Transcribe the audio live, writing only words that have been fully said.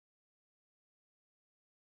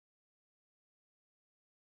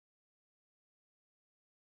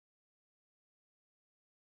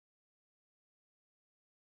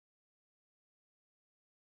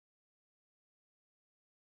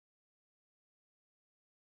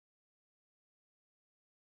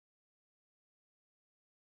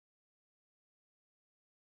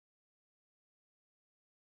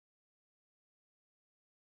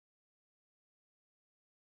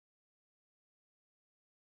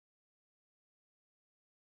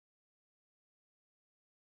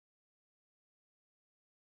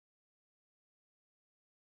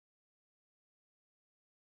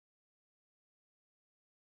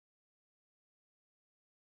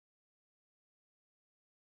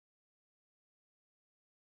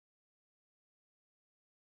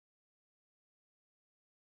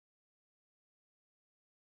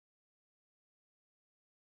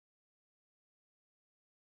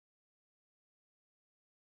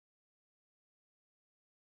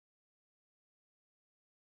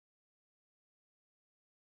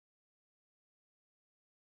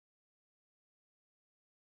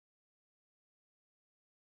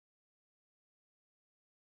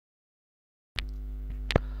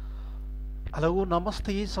Hello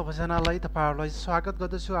नमस्ते सबैजनालाई तपाईहरुलाई स्वागत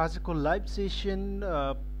गर्दछु आजको लाइभ सेसन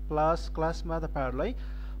क्लासमा तपाईहरुलाई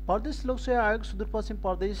प्रदेश लोकसेवा आयोग सुदूरपश्चिम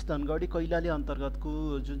प्रदेश धनगढी कैलाली अन्तर्गतको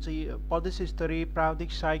जुन चाहिँ प्रदेश स्तरीय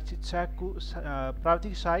प्राविधिक सहायक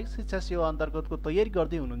शिक्षा सेवा अन्तर्गतको तयारी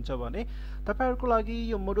गर्दै हुनुहुन्छ भने तपाईहरुको लागि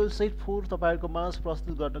यो मोडल सेट 4 तपाईहरुको माझ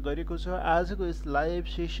प्रस्तुत गर्न गएको छ। आजको यस लाइभ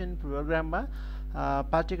सेसन प्रोग्राममा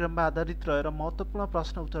पाठ्यक्रममा आधारित रहेर महत्त्वपूर्ण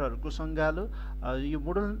प्रश्न उत्तरहरूको सङ्गालो यो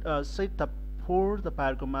मोडल सेट 4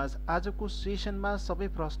 तपाईहरुको माझ आजको सेसनमा सबै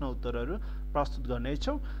प्रश्न उत्तरहरू प्रस्तुत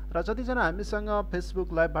गर्नेछौँ। र जतिजना हामीसँग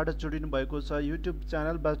फेसबुक लाइभबाट जोडिनु भएको छ, युट्युब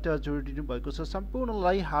च्यानलबाट जोडिनु भएको छ,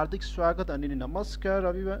 सम्पूर्णलाई हार्दिक स्वागत अनि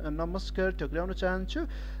नमस्कार टक्राउन चाहन्छु।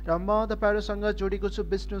 र म तपाईहरुसँग जोडिएको छु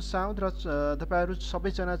विष्णु साउद र तपाईहरु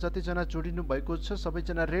सबैजना जतिजना जोडिनु भएको छ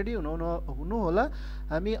सबैजना रेडी हुनुहोला।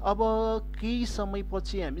 हामी अब केही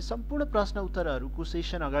समयपछि हामी सम्पूर्ण प्रश्न उत्तरहरूको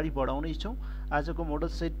सेसन अगाडि बढाउने छौँ। आजको मोडल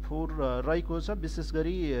सेट 4 रहेको छ विशेष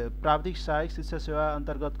गरी प्राविधिक सहायक शिक्षा सेवा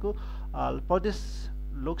अन्तर्गतको प्रदेश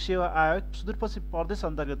लोकसेवा आयोग सुदूरपश्चिम प्रदेश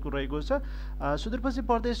अन्तर्गतको रहेको छ। सुदूरपश्चिम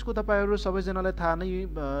प्रदेशको तपाईहरु सबैजनालाई थाहा नै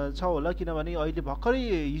छ होला, किनभने अहिले भर्खरै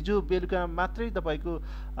हिजो बेलुका मात्रै तपाईको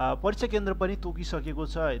परीक्षा केन्द्र पनि तोकिसकेको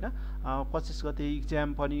छ हैन। 25 गते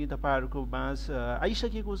एक्जाम पनि तपाईहरुको माझ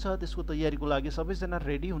आइसकेको छ। त्यसको तयारीको लागि सबैजना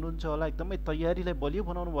रेडी हुनुहुन्छ होला, एकदमै तयारीलाई बलियो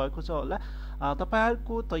बनाउनु भएको छ होला।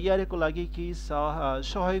 तपाईहरुको तयारीको लागि केही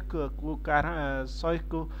सहयोगको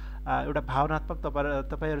एउटा भावनात्मक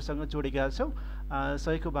तपाईहरुसँग जोडेका छौँ।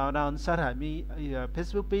 सहयोगको भावना अनुसार हामी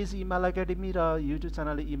फेसबुक पेज इमाल एकाडेमी र युट्युब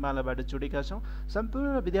च्यानल इमालबाट जोडेका छौँ।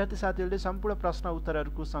 सम्पूर्ण विद्यार्थी साथीहरूले सम्पूर्ण प्रश्न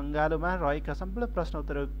उत्तरहरूको सङ्गालोमा रहेका सम्पूर्ण प्रश्न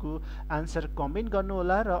उत्तरहरूको आन्सर कमेन्ट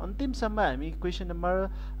गर्नुहोला र अन्तिमसम्म हामी क्वेसन नम्बर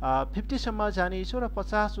 50 सम्म जानेछौँ र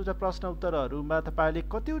 50 वटा प्रश्न उत्तरहरूमा तपाईले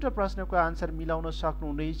कतिवटा प्रश्नको आन्सर मिलाउन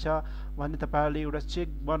सक्नुहुनेछ भन्ने तपाईहरुले एउटा चेक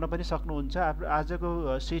गर्न पनि सक्नुहुन्छ।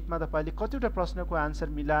 आजको सेटमा तपाईले कतिवटा प्रश्नको आन्सर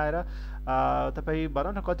मिलाएर तपाई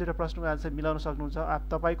भनौँ न कतिवटा प्रश्नको आन्सर मिलाउन सक्नुहुन्छ।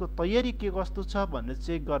 तपाईको तयारी के कस्तो छ भन्ने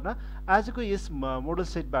चेक गर्न आजको यस मोडल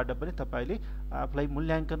सेटबाट पनि तपाईले आफूलाई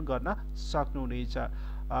मूल्याङ्कन गर्न सक्नुहुनेछ।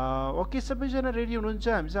 ओके, सबैजना रेडी हुनुहुन्छ?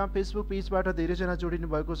 हामीसँग फेसबुक पेजबाट धेरैजना जोडिनु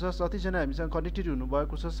भएको छ, कतिजना हामीसँग कनेक्टेड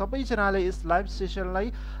हुनुभएको छ। सबैजनाले यस लाइभ सेसनलाई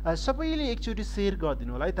सबैले एकचोटि सेयर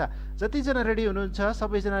गरिदिनु होला है त। जतिजना रेडी हुनुहुन्छ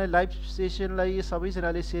सबैजनाले लाइभ सेसनलाई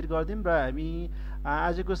सबैजनाले सेयर गरिदिउँ र हामी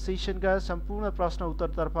आजको सेसनका सम्पूर्ण प्रश्न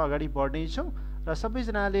उत्तरतर्फ अगाडि बढ्नेछौँ। र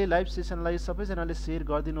सबैजनाले लाइभ सेसनलाई सबैजनाले सेयर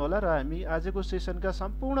गरिदिनु होला र हामी आजको सेसनका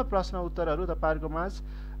सम्पूर्ण प्रश्न उत्तरहरू तपाईहरुको माझ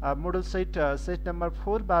मोडल सेट नम्बर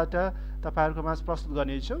 4 बाट तपाईहरुको माझ प्रस्तुत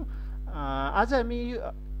गर्नेछौँ। आज हामी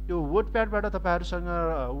यो वर्डप्याडबाट तपाईहरुसँग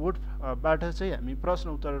वर्डबाट चाहिँ हामी प्रश्न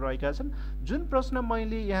उत्तर रहेका छन्। जुन प्रश्न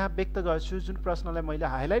मैले यहाँ व्यक्त गर्छु, जुन प्रश्नलाई मैले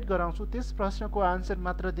हाइलाइट गराउँछु त्यस प्रश्नको आन्सर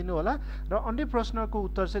मात्र दिनु होला र अन्य प्रश्नको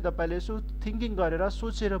उत्तर चाहिँ तपाईले यसो थिङ्किङ गरेर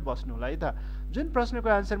सोचेर बस्नु होला है त। जुन प्रश्नको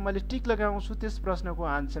आन्सर मैले टिक लगाउँछु त्यस प्रश्नको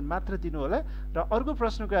आन्सर मात्र दिनु होला र अर्को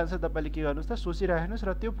प्रश्नको आन्सर तपाईले के गर्नुस् त सोचिराख्नुस्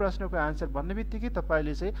र त्यो प्रश्नको आन्सर भन्ने बित्तिकै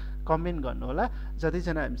तपाईले चाहिँ कमेन्ट गर्नु होला।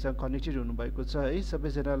 जतिजना हामीसँग कनेक्टेड हुनुभएको छ है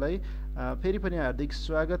सबैजनालाई फेरि पनि हार्दिक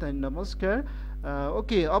स्वागत अनि नमस्कार।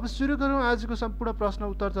 ओके, अब सुरु गरौँ आजको सम्पूर्ण प्रश्न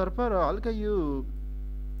उत्तरतर्फ र हल्का यो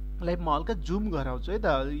लाइभ म हल्का जुम गराउँछु है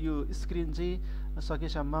त। यो स्क्रिन चाहिँ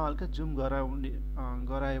सकेसम्म हल्का जुम गरायो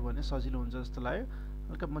भने सजिलो हुन्छ जस्तो लाग्यो।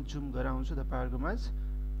 हल्का म जुम गराउँछु तपाईहरुको माझ।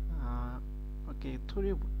 ओके,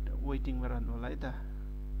 थोरै वेटिङमा रहनु होला है त।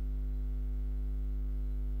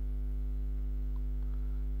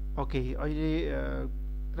 ओके, अहिले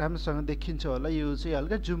राम्रोसँग देखिन्छ होला। यो चाहिँ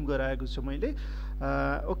हल्का जुम गराएको छु मैले।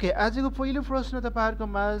 ओके, आजको पहिलो प्रश्न तपाईहरुको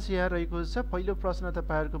माझ यहाँ रहेको छ। पहिलो प्रश्न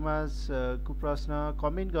तपाईहरुको माझको प्रश्न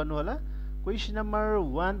कमेन्ट गर्नु होला। क्वेसन नम्बर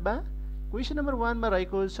 1 मा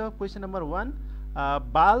रहेको छ। क्वेसन नम्बर 1,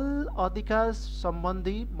 बाल अधिकार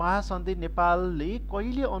सम्बन्धी महासन्धि नेपालले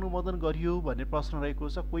कहिले अनुमोदन गरियो भन्ने प्रश्न रहेको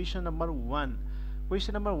छ। क्वेसन नम्बर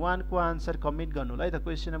 1 को आन्सर कमेन्ट गर्नु होला है त।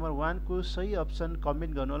 क्वेसन नम्बर 1 को सही अप्सन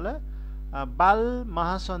कमेन्ट गर्नु होला। बाल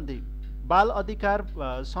अधिकार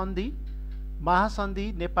सन्धि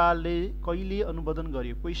महासन्धि नेपालले कहिले अनुमोदन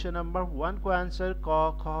गर्यो? क्वेसन नम्बर 1 को आन्सर क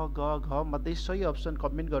ख ग घ मध्ये सही अप्सन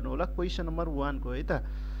कमेन्ट गर्नु होला। क्वेसन नम्बर 1 को है त।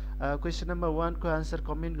 क्वेसन नम्बर 1 को आन्सर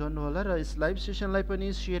कमेन्ट गर्नु होला र यस लाइभ सेसनलाई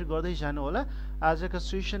पनि सेयर गर्दै जानु होला। आजको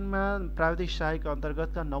सेसनमा प्राविधिक सहायक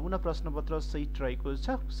अन्तर्गतका नमुना प्रश्नपत्र सेट रहेको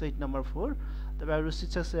छ, सेट नम्बर 4। तपाईहरु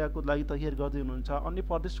शिक्षक सेवाको लागि तयारी गर्दै हुनुहुन्छ, अन्य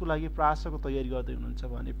प्रदेशको लागि प्रासाको तयारी गर्दै हुनुहुन्छ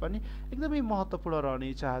भने पनि एकदमै महत्त्वपूर्ण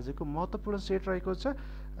रहनेछ। आजको महत्त्वपूर्ण सेट रहेको छ।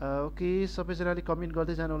 ओके, सबैजनाले कमेन्ट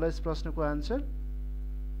गर्दै जानु होला यस प्रश्नको आन्सर।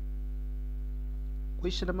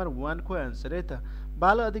 क्वेसन नम्बर 1 को आन्सर है त।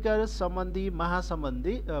 बाल अधिकार सम्बन्धी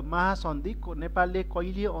महासन्धि नेपालले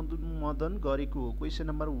कहिले अनुमोदन गरेको हो? Question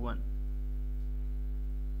number 1।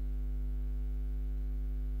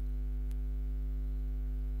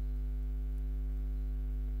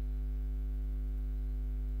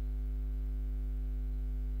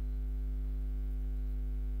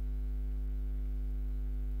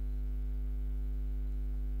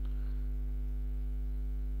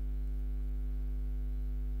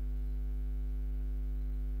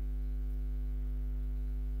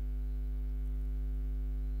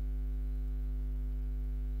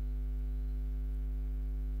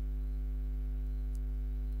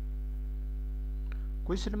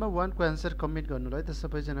 क्वेसन नम्बर 1 को आन्सर कमेन्ट गर्नु होला है त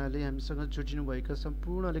सबैजनाले हामीसँग जुटिनु भएका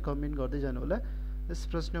सम्पूर्णले कमेन्ट गर्दै जानु होला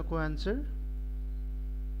यस प्रश्नको आन्सर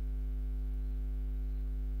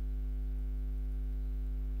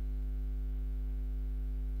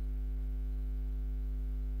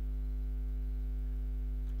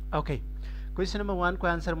ओके क्वेसन नम्बर 1 को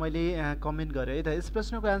आन्सर मैले कमेन्ट गरेँ है त यस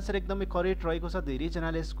प्रश्नको आन्सर एकदमै करेक्ट रहेको छ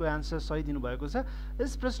धेरैजनाले यसको आन्सर सही दिनुभएको छ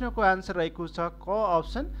यस प्रश्नको आन्सर रहेको छ क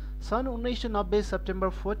अप्सन सन् 1990 सेप्टेम्बर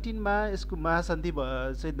 14 मा यसको महासन्धि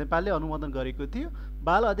चाहिँ नेपालले अनुमोदन गरेको थियो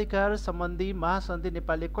बाल अधिकार सम्बन्धी महासन्धि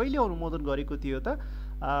नेपालले कहिले अनुमोदन गरेको थियो त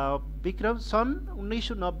विक्रम सन्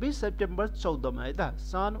 1990 सेप्टेम्बर 14 मा है त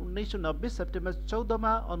सन् 1990 सेप्टेम्बर 14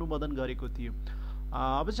 मा अनुमोदन गरेको थियो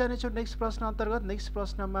अब जानेछौँ नेक्स्ट प्रश्न अन्तर्गत नेक्स्ट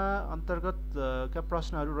प्रश्नमा अन्तर्गतका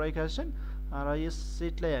प्रश्नहरू रहेका छन् र यस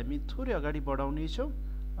सेटलाई हामी थोरै अगाडि बढाउनेछौँ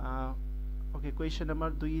ओके क्वेसन नम्बर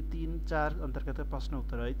 2, 3, 4 अन्तर्गतका प्रश्न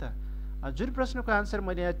उत्तर है त जुन प्रश्नको आन्सर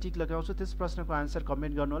मैले यहाँ टिक लगाउँछु त्यस प्रश्नको आन्सर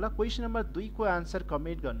कमेन्ट गर्नु होला क्वेसन नम्बर 2 को आन्सर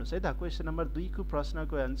कमेन्ट गर्नुहोस् है त क्वेसन नम्बर 2 को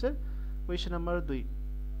प्रश्नको answer question number 2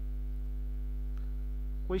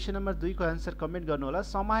 question number 2 को आन्सर कमेन्ट गर्नु होला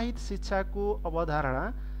समाहित शिक्षाको अवधारणा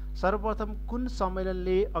सर्वप्रथम कुन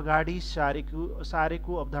सम्मेलनले अगाडि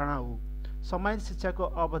सारेको अवधारणा हो समाहित शिक्षाको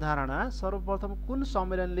अवधारणा सर्वप्रथम कुन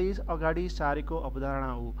सम्मेलनले अगाडि सारेको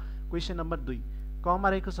अवधारणा हो क्वेसन नम्बर 2 कमा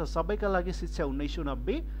रहेको छ सबैका लागि शिक्षा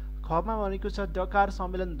 1990 खमा भनेको छ डकार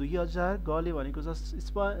सम्मेलन 2000 गले भनेको छ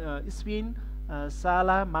स्पेन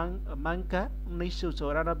सालामाङ्का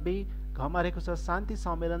 1994 घमा रहेको छ शान्ति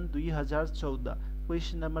सम्मेलन 2014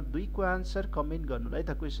 क्वेसन नम्बर 2 को आन्सर कमेन्ट गर्नु होला है त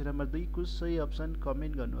क्वेसन नम्बर 2 को सही अप्सन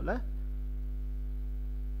कमेन्ट गर्नु होला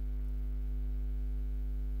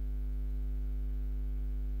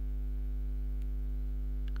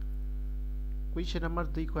क्वेसन नम्बर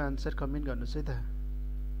 2 को आन्सर कमेन्ट गर्नुहोस् है त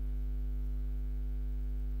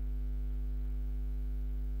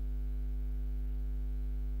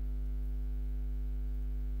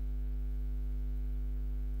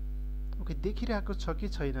ओके देखिरहेको छ कि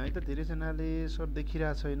छैन है त धेरैजनाले सर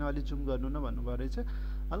देखिरहेको छैन अलि जुम गर्नु न भन्नुभयो रहेछ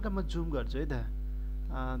हल्का म जुम गर्छु है त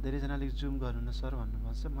धेरैजनाले जुम गर्नु न सर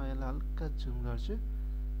भन्नुभएको छ म यसलाई हल्का जुम गर्छु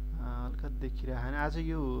हल्का देखिरहेको छैन आज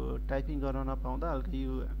यो टाइपिङ गर्न नपाउँदा हल्का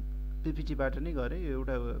यो पिपिटीबाट नै गरेँ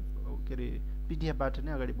एउटा के अरे पिडिएफबाट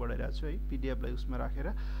नै अगाडि बढाइरहेको छु है पिडिएफलाई उसमा राखेर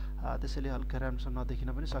त्यसैले हल्का राम्रोसँग नदेखिन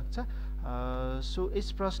पनि सक्छ सो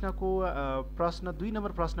यस प्रश्नको प्रश्न 2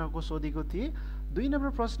 नम्बर प्रश्नको सोधेको थिएँ 2 नम्बर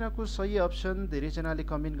प्रश्नको सही अप्सन धेरैजनाले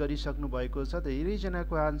कमेन्ट गरिसक्नु भएको छ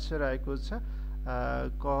धेरैजनाको आन्सर आएको छ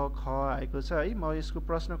क ख आएको छ है म यसको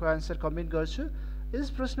प्रश्नको आन्सर कमेन्ट गर्छु यस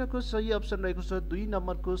प्रश्नको सही अप्सन रहेको छ 2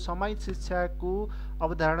 नम्बरको समाहित शिक्षाको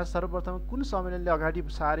अवधारणा सर्वप्रथम कुन सम्मेलनले अगाडि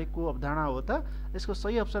सारेको अवधारणा हो त यसको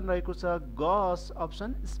सही अप्सन रहेको छ ग अप्सन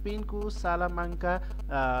स्पेनको सालामाङ्का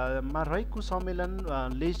मा रहेको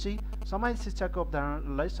सम्मेलनले चाहिँ समाहित शिक्षाको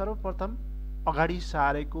अवधारणालाई सर्वप्रथम अगाडि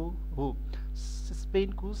सारेको हो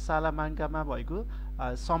स्पेनको सालामाङ्कामा भएको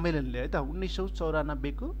सम्मेलनले है त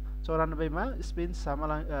 1994 मा स्पेन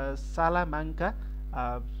सालामाङ्का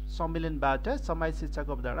सम्मेलनबाट समावेश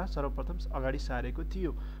शिक्षाको अवधारणा सर्वप्रथम अगाडि सारेको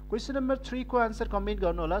थियो क्वेसन नम्बर 3 को आन्सर कमेन्ट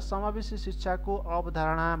गर्नु होला समावेशी शिक्षाको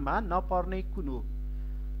अवधारणामा नपर्ने कुन हो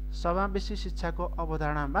समावेशी शिक्षाको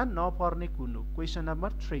अवधारणामा नपर्ने कुन हो क्वेसन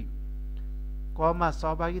नम्बर 3 कमा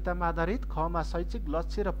सहभागितामा आधारित खमा शैक्षिक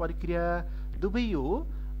लक्ष्य र प्रक्रिया दुवै हो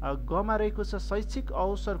गमा रहेको छ शैक्षिक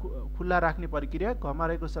अवसर खुल्ला राख्ने प्रक्रिया घमा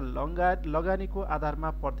रहेको छ लगानीको आधारमा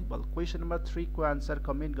प्रतिफल क्वेसन नम्बर 3 को आन्सर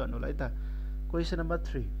कमेन्ट गर्नु होला है त question number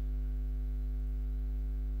 3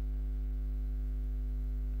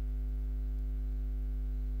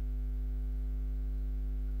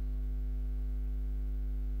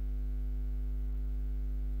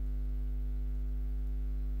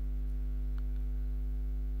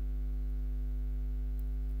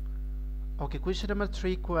 okay question number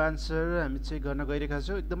 3 को आन्सर हामी चाहिँ गर्न गइरहेका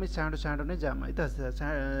छौँ एकदमै चाँडो नै जाम है त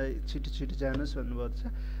छिटो जानुस् भन्नुभएको छ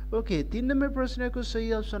ओके 3 नम्बर प्रश्नको सही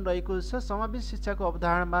अप्सन रहेको छ समावेश शिक्षाको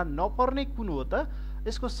अवधारणामा नपर्ने कुन हो त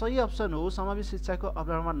यसको सही अप्सन हो समावेश शिक्षाको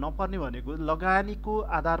अवधारणामा नपर्ने भनेको लगानीको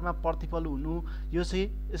आधारमा प्रतिफल हुनु यो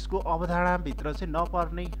चाहिँ यसको अवधारणाभित्र चाहिँ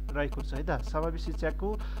नपर्ने रहेको छ है त समावेश शिक्षाको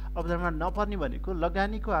अवधारणामा नपर्ने भनेको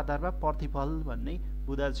लगानीको आधारमा प्रतिफल भन्ने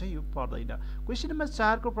हुँदा चाहिँ यो पर्दैन क्वेसन नम्बर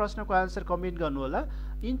 4 को प्रश्नको आन्सर कमेन्ट गर्नु होला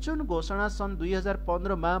इन्चुन घोषणा सन्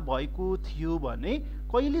 2015 मा भएको थियो भने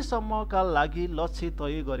कहिलेसम्मका लागि लक्ष्य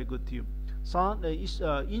तय गरेको थियो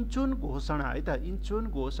इन्चुन घोषणा है त इन्चुन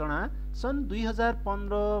घोषणा सन्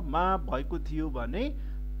 2015 मा भएको थियो भने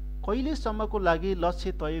कहिलेसम्मको लागि लक्ष्य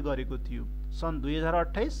तय गरेको थियो सन्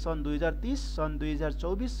 2028 सन् 2030 सन् 2024 सन् 2025 क्वेसन नम्बर 4 क्वेसन नम्बर 4 को प्रश्नको आन्सर कमेन्ट गर्नु होला इन्चुन घोषणा सन् 2015 मा भएको थियो भने कहिलेसम्मको लागि लक्ष्य तय गरेको थियो इन्चुन घोषणा सन् 2015 मा भएको थियो भने कहिलेसम्मको लागि लक्ष्य तय गरेको थियो सन् 2028 सन् 2030 सन्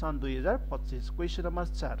 2024 सन् 2025 क्वेसन नम्बर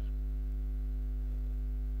 4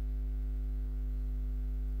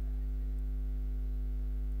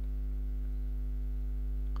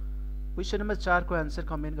 क्वेसन नम्बर 4 को आन्सर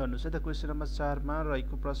कमेन्ट गर्नुस् है त। क्वेसन नम्बर 4 मा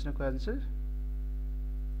रहेको प्रश्नको आन्सर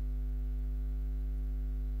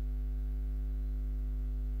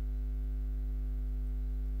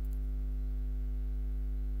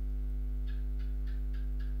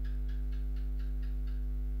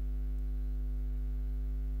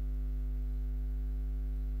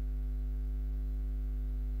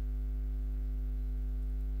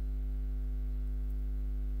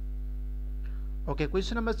ओके।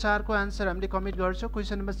 क्वेसन नम्बर 4 को आन्सर हामीले कमेन्ट गर्छौँ।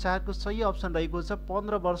 क्वेसन नम्बर 4 को सही अप्सन रहेको छ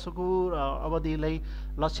 15 वर्षको अवधिलाई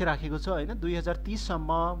लक्ष्य राखेको छ हैन। 2030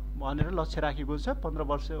 सम्म भनेर लक्ष्य राखेको छ।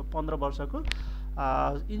 15 वर्षको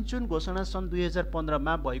इन्चुन घोषणा सन् 2015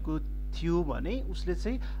 मा भएको थियो भने उसले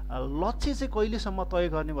चाहिँ लक्ष्य चाहिँ कहिलेसम्म तय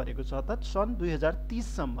गर्ने भनेको छ, अर्थात् सन् 2030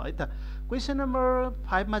 सम्म है त। क्वेसन नम्बर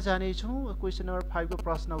 5 मा जानेछौँ। क्वेसन नम्बर 5 को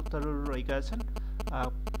प्रश्न उत्तरहरू रहेका छन्।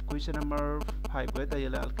 क्वेसन नम्बर 5 है त,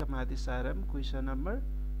 यसलाई हल्का माथि सारम। Question number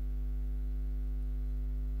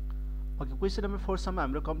okay, question number 4 सम्म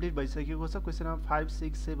हाम्रो कम्प्लिट भइसकेको छ। क्वेसन नम्बर 5,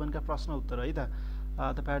 6, 7 का प्रश्न उत्तर है त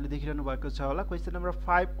तपाईहरुले देखिरहनु भएको छ होला। क्वेसन नम्बर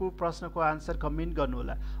 5 को प्रश्नको आन्सर कमेन्ट गर्नु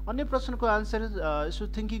होला। अन्य प्रश्नको आन्सर यसो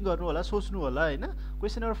थिंकिङ गर्नु होला, सोच्नु होला हैन।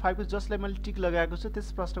 क्वेसन नम्बर 5 को जसलाई मैले टिक लगाएको छु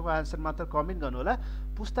त्यस प्रश्नको आन्सर मात्र कमेन्ट गर्नु होला।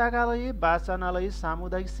 पुस्तकालय, वाचनालय,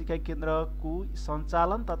 सामुदायिक सिकाइ केन्द्रको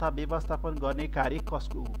सञ्चालन तथा व्यवस्थापन गर्ने कार्य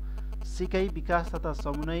कसको हो? सिकाइ विकास तथा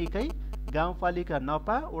समन्वय इकाइ, गाउँपालिका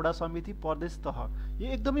नपा, वडा समिति, प्रदेश तह। यो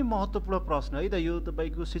एकदमै महत्त्वपूर्ण प्रश्न है त। यो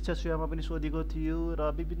तपाईको शिक्षा सेवामा पनि सोधेको थियो र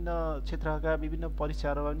विभिन्न क्षेत्रका विभिन्न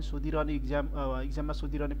परीक्षाहरुमा पनि सोधिरहने एक्जाममा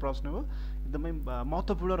सोधिरहने प्रश्न हो। एकदमै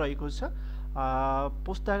महत्त्वपूर्ण रहेको छ।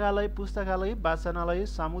 पुस्तकालय, वाचनालय,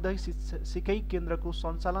 सामुदायिक सिकाइ केन्द्रको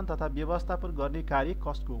सञ्चालन तथा व्यवस्थापन गर्ने कार्य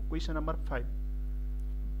कसको हो? Question number 5।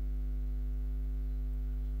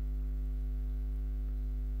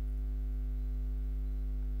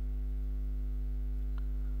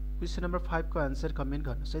 क्वेसन नम्बर 5 को आन्सर कमेन्ट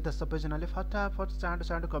गर्नुहोस् है त। सबैजनाले फटाफट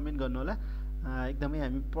चाँडो कमेन्ट गर्नु होला। एकदमै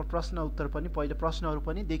हामी प्रश्न उत्तर पनि पहिले प्रश्नहरू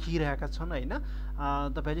पनि देखिरहेका छन् हैन।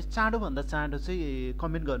 तपाईले चाँडो भन्दा चाँडो चाहिँ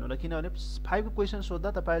कमेन्ट गर्नु होला, किनभने 5 को क्वेसन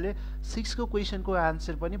सोध्दा तपाईले 6 को क्वेसनको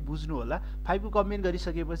आन्सर पनि बुझ्नु होला। 5 को कमेन्ट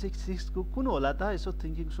गरिसकेपछि 6 को कुन होला त यसो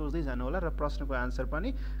थिंकिङ सोच्दै जानु होला र प्रश्नको आन्सर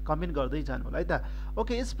पनि कमेन्ट गर्दै जानु होला है त।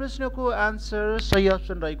 ओके, यस प्रश्नको आन्सर सही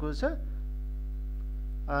अप्सन रहेको छ।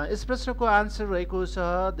 यस प्रश्नको आन्सर रहेको छ,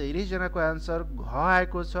 धेरै जनाको आन्सर घ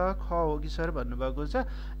आएको छ। ख हो कि सर भन्नुभएको छ।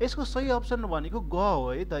 यसको सही अप्सन भनेको ग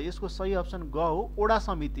हो है त। यसको सही अप्सन ग हो। वडा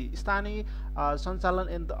समिति स्थानीय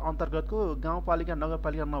सञ्चालन अन्तर्गतको गाउँपालिका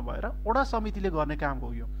नगरपालिका नभएर वडा समितिले गर्ने काम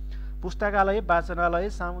हो यो। पुस्तकालय, वाचनालय,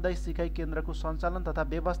 सामुदायिक सिकाइ केन्द्रको सञ्चालन तथा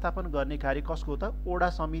व्यवस्थापन गर्ने कार्य कसको हो त? वडा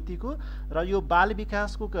समितिको। र यो बाल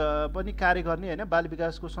विकासको पनि कार्य गर्ने हैन, बाल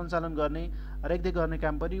विकासको सञ्चालन गर्ने रेखदेख गर्ने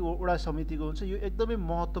काम पनि वडा समितिको हुन्छ। यो एकदमै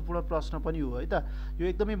महत्त्वपूर्ण प्रश्न पनि हो है त। यो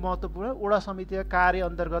एकदमै महत्त्वपूर्ण वडा समितिका कार्य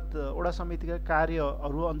अन्तर्गत, वडा समितिका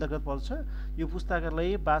कार्यहरू अन्तर्गत पर्छ। यो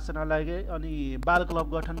पुस्तकालय, वाचनालय अनि बाल क्लब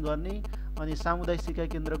गठन गर्ने अनि सामुदायिक सिकाइ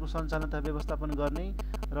केन्द्रको सञ्चालन तथा व्यवस्थापन गर्ने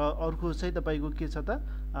र अर्को चाहिँ तपाईको के छ त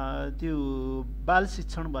त्यो बाल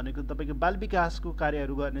शिक्षण भनेको तपाईको बाल विकासको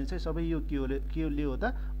कार्यहरू गर्ने चाहिँ सबै यो के हो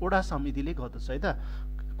त वडा समितिले गर्दछ है त।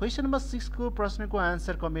 क्वेसन नम्बर 6 को प्रश्नको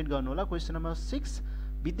आन्सर कमेन्ट गर्नु होला। क्वेसन नम्बर 6,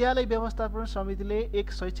 विद्यालय व्यवस्थापन समितिले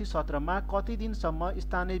एक शैक्षिक सत्रमा कति दिनसम्म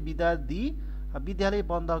स्थानीय बिदा दिई विद्यालय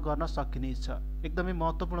बन्द गर्न सकिनेछ? एकदमै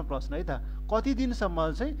महत्त्वपूर्ण प्रश्न है त। कति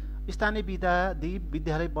दिनसम्म चाहिँ स्थानीय बिदा दिई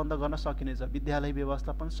विद्यालय बन्द गर्न सकिनेछ विद्यालय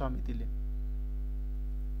व्यवस्थापन समितिले?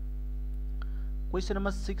 क्वेसन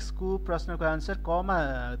नम्बर 6 को प्रश्नको आन्सर क मा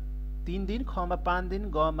 3 दिन, ख मा 5 दिन,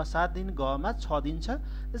 ग मा 7 दिन, ग मा 6 दिन छ।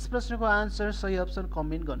 यस प्रश्नको आन्सर सही अप्सन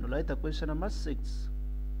कमेन्ट गर्नु होला है त। Question number 6।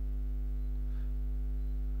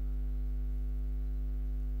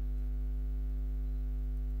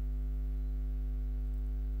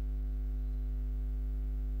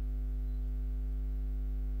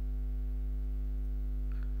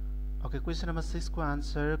 Okay, question number 6 को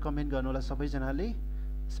आन्सर कमेन्ट गर्नु होला सबैजनाले।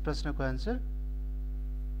 यस प्रश्नको आन्सर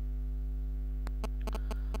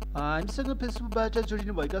हामीसँग फेसबुकबाट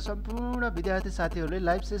जोडिनुभएका सम्पूर्ण विद्यार्थी साथीहरूले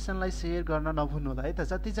लाइभ सेसनलाई सेयर गर्न नभुल्नु होला है त।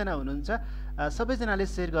 जतिजना हुनुहुन्छ सबैजनाले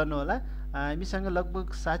सेयर गर्नु होला। हामीसँग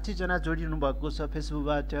लगभग 60 जना जोडिनु भएको छ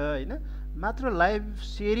फेसबुकबाट हैन। मात्र लाइभ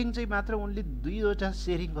सेयरिङ चाहिँ मात्र ओन्ली 2 वटा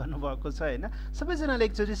सेयरिङ गर्नुभएको छ हैन। सबैजनाले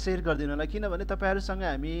एकचोटि सेयर गरिदिनु होला, किनभने तपाईहरुसँग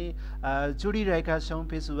हामी जोडिरहेका छौं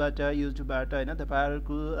फेसबुकबाट, युट्युबबाट हैन।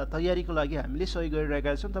 तपाईहरुको तयारीको लागि हामीले सहयोग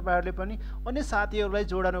गरिरहेका छौं। तपाईहरुले पनि अन्य साथीहरुलाई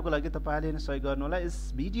जोड्नको लागि तपाईहरुले नै सहयोग गर्नु होला।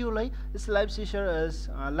 यस भिडियोलाई, यस लाइभ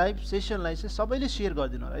सेसनलाई चाहिँ सबैले सेयर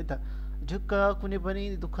गरिदिनु होला है त। ढुक्क कुनै पनि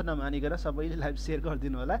दुःख नमानिकन सबैले लाइभ सेयर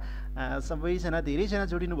गरिदिनु होला। सबैजना धेरैजना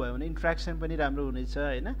जोडिनु भयो भने इन्ट्र्याक्सन पनि राम्रो हुनेछ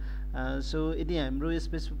हैन। सो यदि हाम्रो यस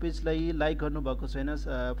फेसबुक पेजलाई लाइक गर्नुभएको छैन,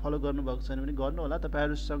 फलो गर्नुभएको छैन भने गर्नु होला।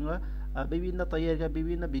 तपाईहरुसँग विभिन्न तयारीका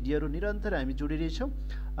विभिन्न भिडियोहरू निरन्तर हामी जोडिरहेछौँ।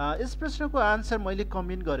 यस प्रश्नको आन्सर मैले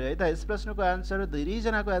कमेन्ट गरेँ है त। यस प्रश्नको आन्सर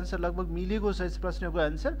धेरैजनाको आन्सर लगभग मिलेको छ। यस प्रश्नको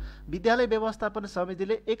आन्सर विद्यालय व्यवस्थापन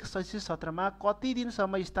समितिले एक शैक्षिक सत्रमा कति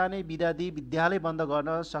दिनसम्म स्थानीय विधा दिई विद्यालय बन्द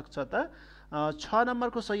गर्न सक्छ त? 6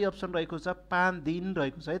 नम्बरको सही अप्सन रहेको छ 5 दिन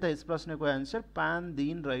रहेको छ है त। यस प्रश्नको आन्सर 5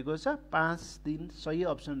 दिन रहेको छ। 5 दिन सही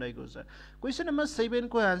अप्सन रहेको छ। क्वेशन नम्बर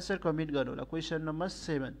 7 को आन्सर कमेन्ट गर्नु होला। क्वेशन नम्बर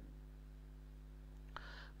 7,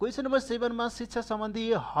 क्वेशन नम्बर 7 मा शिक्षा सम्बन्धी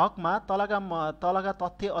हकमा तलका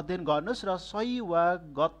तथ्य अध्ययन गर्नुस् र सही वा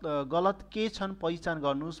गलत के छन् पहिचान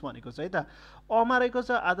गर्नुस् भनेको छ है त। अ मा रहेको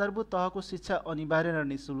छ आधारभूत तहको शिक्षा अनिवार्य र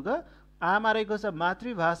निशुल्क। आ मा रहेको छ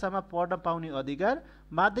मातृभाषामा पढ्न पाउने अधिकार।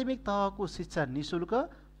 माध्यमिक तहको शिक्षा निशुल्क।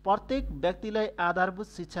 प्रत्येक व्यक्तिलाई आधारभूत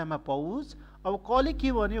शिक्षामा पहुँच। अब कले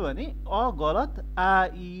के भन्यो भने अ गलत, आ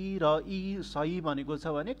इ र इ सही भनेको छ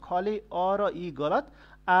भने खले अ र इ गलत,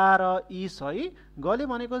 आ र इ सही। गले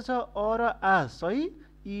भनेको छ अ र आ सही,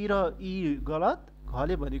 इ र इ गलत।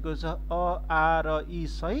 घले भनेको छ अ आ र इ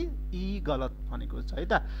सही, इ गलत भनेको छ है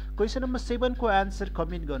त। क्वेशन नम्बर 7 को आन्सर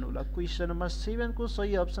कमेन्ट गर्नु होला। क्वेशन नम्बर 7 को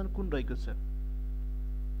सही अप्सन कुन रहेको छ?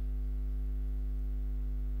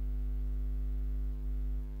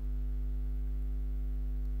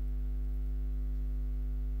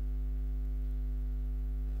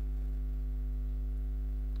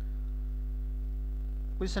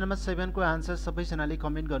 क्वेशन नम्बर 7 को आन्सर सबैजनाले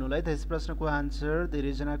कमेन्ट गर्नु होला है त। यस प्रश्नको आन्सर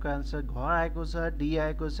धेरैजनाको आन्सर घ आएको छ, डी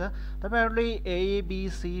आएको छ। तपाईहरुले ए बी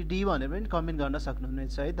सी डी भनेर पनि कमेन्ट गर्न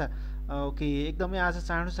सक्नुहुनेछ है त। ओके, एकदमै आज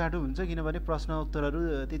चाँडो हुन्छ किनभने प्रश्न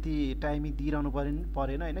उत्तरहरू त्यति टाइमिङ दिइरहनु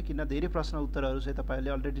परेन हैन। किन धेरै प्रश्न उत्तरहरू चाहिँ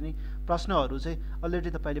तपाईहरुले अलरेडी नै प्रश्नहरू चाहिँ अलरेडी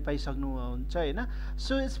तपाईले पाइसक्नुहुन्छ हैन।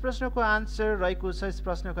 सो यस प्रश्नको आन्सर रहेको छ, यस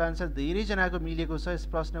प्रश्नको आन्सर धेरैजनाको मिलेको छ। यस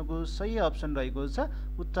प्रश्नको सही अप्सन रहेको छ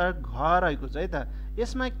उत्तर घ रहेको छ है त।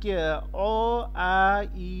 यसमा के अ आ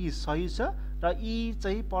इ सही छ र यी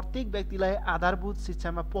चाहिँ प्रत्येक व्यक्तिलाई आधारभूत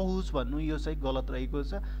शिक्षामा पहुँच भन्नु यो चाहिँ गलत रहेको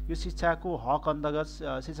छ। यो शिक्षाको हक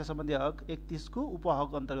अन्तर्गत शिक्षा सम्बन्धी हक 31 को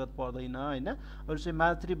उपहक अन्तर्गत पर्दैन हैन। अरु चाहिँ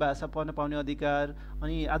मातृभाषा पढ्न पाउने अधिकार,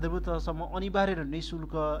 अनि आधारभूत तहसम्म अनिवार्य र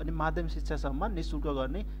निशुल्क, अनि माध्यमिक शिक्षासम्म निशुल्क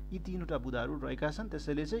गर्ने यी तीनवटा बुदाहरू रहेका छन्।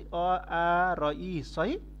 त्यसैले चाहिँ अ आ र इ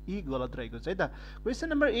सही, यी गलत रहेको छ है त।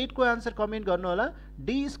 क्वेशन नम्बर 8 को आन्सर कमेन्ट गर्नु होला।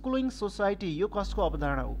 डी स्कुलिङ सोसाइटी यो कसको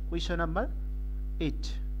अवधारणा हो? क्वेशन नम्बर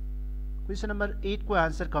 8, क्वेशन नम्बर 8 को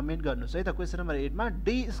आन्सर कमेन्ट गर्नुस् है त। क्वेशन नम्बर 8 मा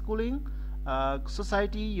डी स्कुलिङ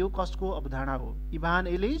सोसाइटी यो कसको अवधारणा हो? इभान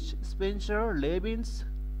इलिच, स्पेन्सर, लेविन्स,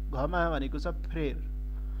 घमा भनेको छ फ्रेर।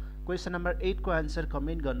 क्वेशन नम्बर 8 को आन्सर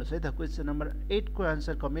कमेन्ट गर्नुस् है त। क्वेशन नम्बर 8 को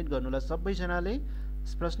आन्सर कमेन्ट गर्नु होला सबैजनाले।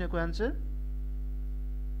 यस प्रश्नको आन्सर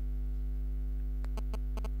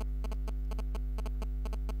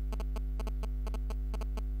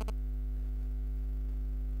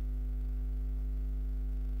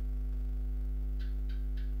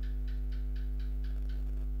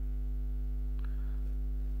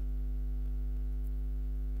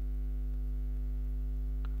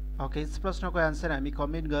ओके, यस प्रश्नको आन्सर हामी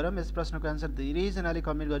कमेन्ट गरौँ। यस प्रश्नको आन्सर धेरैजनाले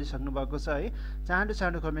कमेन्ट गरिसक्नु भएको छ है।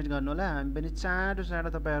 चाँडो कमेन्ट गर्नु होला। हामी पनि चाँडो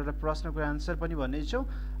तपाईहरुलाई प्रश्नको आन्सर पनि भन्नेछौँ।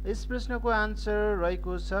 यस प्रश्नको आन्सर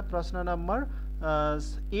रहेको छ प्रश्न नम्बर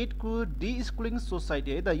 8 को डी स्कुलिङ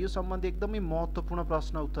सोसाइटी है त। यो सम्बन्धी एकदमै महत्त्वपूर्ण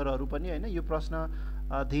प्रश्न उत्तरहरू पनि हैन। यो प्रश्न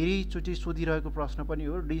धेरैचोटि सोधिरहेको प्रश्न पनि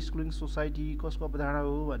हो। डी स्कुलिङ सोसाइटी कसको अवधारणा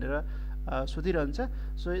हो भनेर सोधिरहन्छ।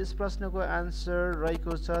 सो यस प्रश्नको आन्सर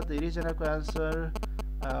रहेको छ धेरैजनाको आन्सर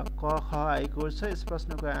क ख आएको छ। यस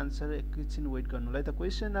प्रश्नको आन्सर एकैछिन वेट गर्नुलाई त।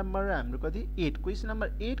 क्वेशन नम्बर हाम्रो कति 8, क्वेशन नम्बर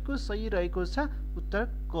 8 को सही रहेको छ उत्तर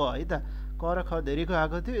क है त। क र ख धेरैको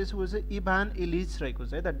आएको थियो। यसको चाहिँ इभान इलिच रहेको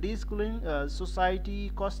छ है त। डी स्कुलिङ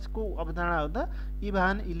सोसाइटी कसको अवधारणा हो त?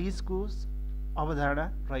 इभान इलिचको अवधारणा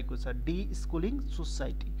रहेको छ डी स्कुलिङ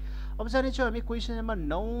सोसाइटी। अब जानेछौँ हामी क्वेशन नम्बर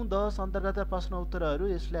 9, 10 अन्तर्गत प्रश्न उत्तरहरू।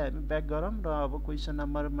 यसलाई हामी ब्याक गरौँ र अब क्वेशन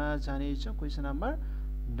नम्बरमा जानेछौँ। क्वेशन नम्बर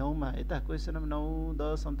 9 मा है त। क्वेशन नम्बर 9,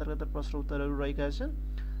 10 अन्तर्गत प्रश्न उत्तरहरू रहेका छन्।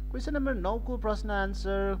 क्वेशन नम्बर 9 को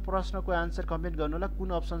प्रश्नको आन्सर कमेन्ट गर्नु होला। कुन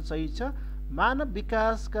अप्सन सही छ? मानव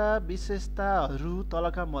विकासका विशेषताहरू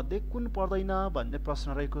तलका मध्ये कुन पर्दैन भन्ने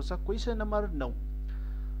प्रश्न रहेको छ। क्वेशन नम्बर 9,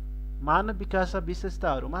 मानव विकासका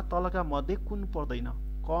विशेषताहरूमा तलका मध्ये कुन पर्दैन?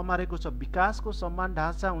 क मा रहेको छ विकासको समान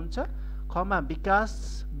ढाँचा हुन्छ। ख मा विकास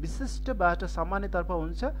विशिष्टबाट सामान्यतर्फ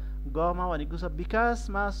हुन्छ। ग मा भनेको छ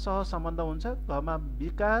विकासमा सहसम्बन्ध हुन्छ। घ मा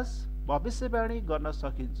विकास भविष्यवाणी गर्न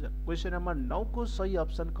सकिन्छ। क्वेशन नम्बर 9 को सही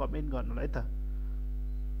अप्सन कमेन्ट गर्नुलाई त।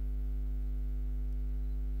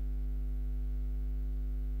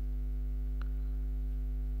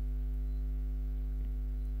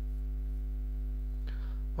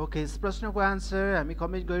 ओके, यस प्रश्नको आन्सर हामी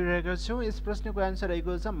कमेन्ट गरिरहेका छौँ। यस प्रश्नको आन्सर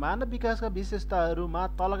रहेको छ मानव विकासका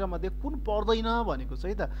विशेषताहरूमा तलका मध्ये कुन पर्दैन भनेको छ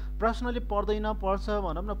है त। प्रश्नले पर्दैन पर्छ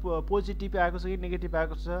भनौँ न, पोजिटिभ आएको छ कि नेगेटिभ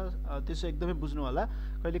आएको छ त्यसो एकदमै बुझ्नु होला।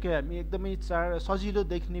 कहिलेकाहीँ हामी एकदमै सजिलो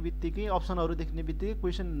देख्ने बित्तिकै अप्सनहरू देख्ने बित्तिकै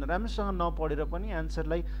क्वेसन राम्रोसँग नपढेर पनि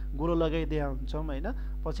आन्सरलाई गोलो लगाइदिया हुन्छौँ होइन।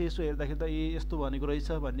 पछि यसो हेर्दाखेरि त यस्तो भनेको रहेछ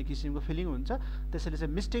भन्ने किसिमको फिलिङ हुन्छ, त्यसैले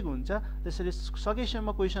चाहिँ मिस्टेक हुन्छ। त्यसैले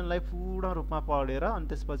सकेसम्म क्वेसनलाई पूर्ण रूपमा पढेर अनि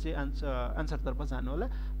त्यसपछि आन्सरतर्फ जानु होला।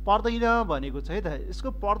 पर्दैन भनेको छ है त।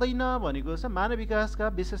 यसको पर्दैन भनेको छ मानव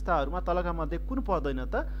विकासका विशेषताहरूमा तलका मध्ये कुन पर्दैन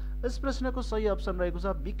त। यस प्रश्नको सही अप्सन रहेको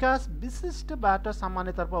छ विकास विशिष्टबाट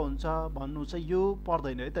सामान्यतर्फ हुन्छ भन्नु चाहिँ यो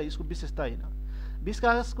पर्दैन है त। यसको विशेषता होइन।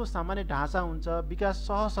 विकासको सामान्य ढाँचा हुन्छ, विकास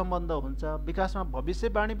सहसम्बन्ध हुन्छ, विकासमा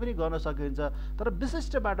भविष्यवाणी पनि गर्न सकिन्छ, तर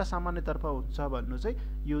विशिष्टबाट सामान्यतर्फ हुन्छ भन्नु चाहिँ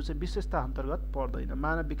यो चाहिँ विशेषता अन्तर्गत पर्दैन,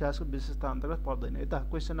 मानव विकासको विशेषता अन्तर्गत पर्दैन है त।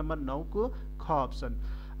 क्वेसन नम्बर 9 को ख अप्सन।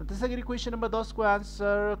 त्यसै गरी क्वेसन नम्बर 10 को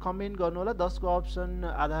आन्सर कमेन्ट गर्नु होला। 10 को अप्सन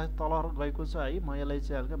आधा तल गएको छ है, म यसलाई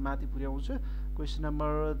चाहिँ हल्का माथि पुर्याउँछु। क्वेसन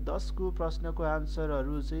नम्बर 10 को प्रश्नको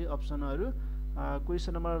आन्सरहरू चाहिँ अप्सनहरू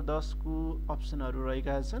क्वेसन नम्बर 10 को अप्सनहरू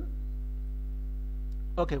रहेका छन्।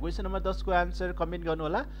 ओके, क्वेसन नम्बर 10 को आन्सर कमेन्ट गर्नु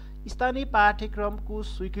होला। स्थानीय पाठ्यक्रमको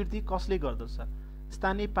स्वीकृति कसले गर्दछ?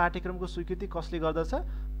 स्थानीय पाठ्यक्रमको स्वीकृति कसले गर्दछ?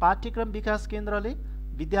 पाठ्यक्रम विकास केन्द्रले,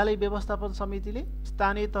 विद्यालय व्यवस्थापन समितिले,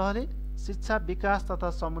 स्थानीय तहले, शिक्षा विकास तथा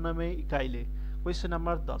समन्वय इकाइले। क्वेसन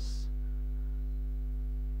नम्बर 10,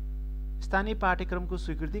 स्थानीय पाठ्यक्रमको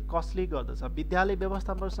स्वीकृति कसले गर्दछ? विद्यालय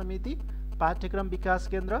व्यवस्थापन समिति, पाठ्यक्रम विकास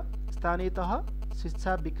केन्द्र, स्थानीय तह,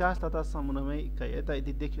 शिक्षा विकास तथा समन्वय इकाइ। यता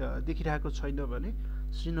यदि देखिरहेको छैन भने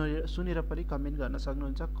सुनेर पनि कमेन्ट गर्न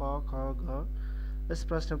सक्नुहुन्छ। क ख ग यस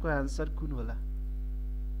प्रश्नको आन्सर कुन होला?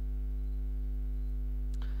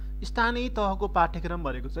 स्थानीय तहको पाठ्यक्रम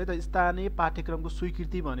भनेको छ है त। स्थानीय पाठ्यक्रमको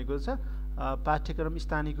स्वीकृति भनेको छ पाठ्यक्रम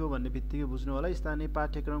स्थानीयको भन्ने बित्तिकै बुझ्नु होला। स्थानीय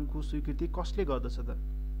पाठ्यक्रमको स्वीकृति कसले गर्दछ त?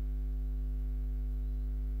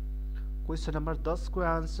 क्वेसन नम्बर 10 को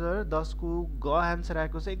आन्सर 10 को ग आन्सर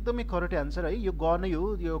आएको छ। एकदमै करेक्ट आन्सर है। यो ग नै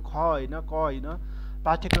हो, यो ख होइन, क होइन।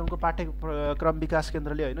 पाठ्यक्रमको पाठ्यक्रम विकास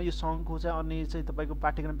केन्द्रले होइन, यो सङ्घको चाहिँ अन्य चाहिँ तपाईँको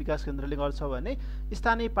पाठ्यक्रम विकास केन्द्रले गर्छ भने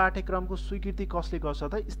स्थानीय पाठ्यक्रमको स्वीकृति कसले गर्छ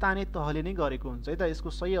त? स्थानीय तहले नै गरेको हुन्छ है त। यसको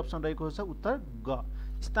सही अप्सन रहेको छ उत्तर ग,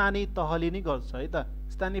 स्थानीय तहले नै गर्छ है त।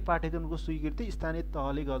 स्थानीय पाठ्यक्रमको स्वीकृति स्थानीय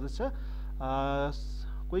तहले गर्दछ।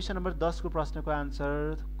 क्वेसन नम्बर 10 को प्रश्नको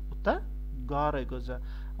आन्सर उत्तर ग रहेको छ।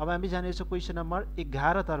 अब हामी जानेछौँ क्वेसन नम्बर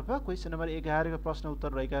 11 तर्फ। क्वेसन नम्बर 11 को प्रश्न उत्तर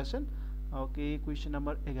रहेका छन्। ओके, क्वेसन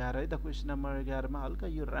नम्बर 11 है त। क्वेसन नम्बर 11 मा हल्का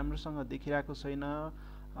यो राम्रोसँग देखिरहेको छैन,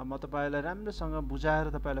 म तपाईँलाई राम्रोसँग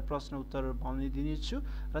बुझाएर तपाईँलाई प्रश्न उत्तर भनिदिनेछु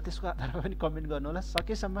र त्यसको आधारमा पनि कमेन्ट गर्नु होला।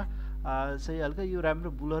 सकेसम्म चाहिँ हल्का यो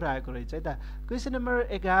राम्रो बुलर आएको रहेछ है त। क्वेसन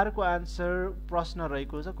नम्बर 11 को आन्सर प्रश्न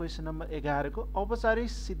रहेको छ। क्वेसन नम्बर 11 को औपचारिक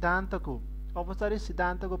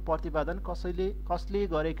सिद्धान्तको प्रतिपादन कसले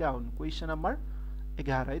गरेका हुन्? क्वेसन नम्बर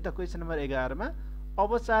 11 है त। क्वेसन नम्बर 11 मा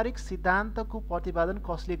औपचारिक सिद्धान्तको प्रतिपादन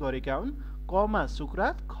कसले गरेका हुन्? क मा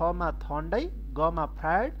सुक्रात, ख मा थर्नडाइक, ग मा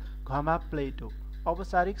फ्रायड, घ मा प्लेटो।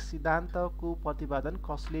 औपचारिक सिद्धान्तको प्रतिपादन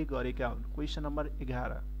कसले गरेका हुन्? Question number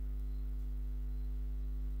 11।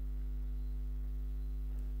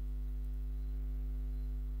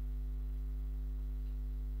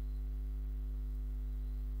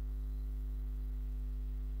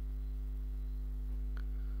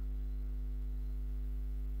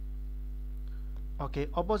 ओके,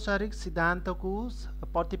 औपचारिक सिद्धान्तको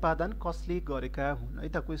प्रतिपादन कसले गरेका हुन् है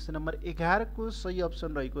त। क्वेसन नम्बर 11 को सही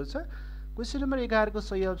अप्सन रहेको छ। क्वेसन नम्बर 11 को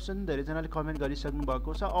सही अप्सन धेरैजनाले कमेन्ट गरिसक्नु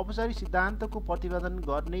भएको छ। औपचारिक सिद्धान्तको प्रतिपादन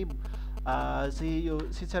गर्ने चाहिँ यो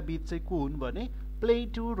शिक्षाविद चाहिँ को हुन् भने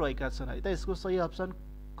प्लेटो रहेका छन् है त। यसको सही अप्सन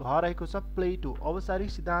घ रहेको छ, प्लेटो। औपचारिक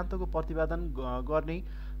सिद्धान्तको प्रतिपादन गर्ने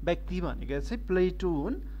व्यक्ति भनेको चाहिँ प्लेटो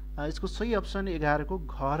हुन्। यसको सही अप्सन 11 को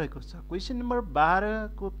घ रहेको छ। क्वेसन नम्बर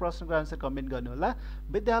 12 को प्रश्नको आन्सर कमेन्ट गर्नु होला।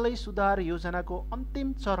 विद्यालय सुधार योजनाको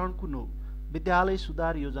अन्तिम चरण कुन हो? विद्यालय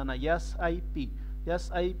सुधार योजना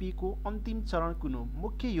एसआईपी को अन्तिम चरण कुन हो?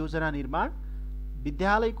 मुख्य योजना निर्माण,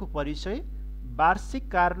 विद्यालयको परिचय,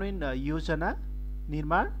 वार्षिक कार्यान्वयन योजना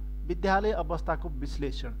निर्माण, विद्यालय अवस्थाको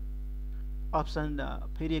विश्लेषण। अप्सन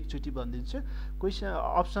फेरि एकचोटि भनिदिन्छु। क्वेसन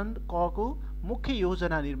अप्सन क को मुख्य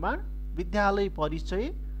योजना निर्माण, विद्यालय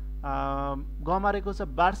परिचय, गमा रहेको छ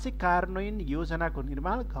वार्षिक कार्यान्वयन योजनाको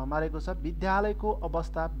निर्माण, घमा रहेको छ विद्यालयको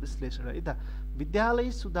अवस्था विश्लेषण है त।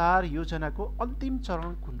 विद्यालय सुधार योजनाको अन्तिम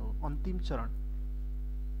चरण कुन हो? अन्तिम चरण।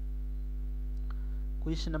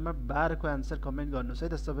 क्वेसन नम्बर 12 को आन्सर कमेन्ट गर्नुहोस् है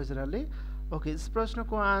त सबैजनाले। ओके, यस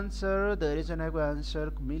प्रश्नको आन्सर धेरैजनाको आन्सर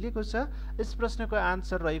मिलेको छ। यस प्रश्नको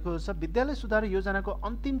आन्सर रहेको छ विद्यालय सुधार योजनाको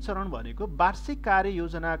अन्तिम चरण भनेको वार्षिक कार्य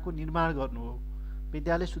योजनाको निर्माण गर्नु हो।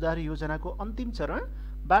 विद्यालय सुधार योजनाको अन्तिम चरण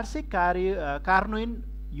वार्षिक कार्यान्वयन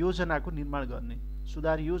योजनाको निर्माण गर्ने।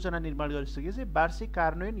 सुधार योजना निर्माण गरिसकेपछि वार्षिक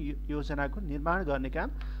कार्यान्वयन योजनाको निर्माण गर्ने काम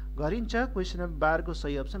गरिन्छ। क्वेसन नम्बर 12 को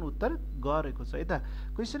सही अप्सन उत्तर ग रहेको छ है त।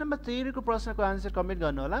 क्वेसन नम्बर 13 को प्रश्नको आन्सर कमेन्ट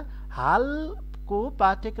गर्नु होला। हालको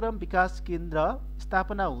पाठ्यक्रम विकास केन्द्र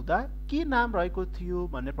स्थापना हुँदा के नाम रहेको थियो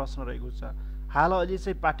भन्ने प्रश्न रहेको छ। हाल अहिले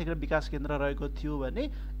चाहिँ पाठ्यक्रम विकास केन्द्र रहेको थियो भने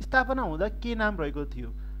स्थापना हुँदा के नाम रहेको थियो?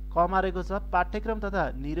 कमा रहेको छ पाठ्यक्रम तथा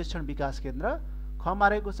निरीक्षण विकास केन्द्र, खमा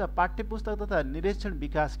रहेको छ पाठ्यपुस्तक तथा निरीक्षण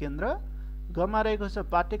विकास केन्द्र, गमा रहेको छ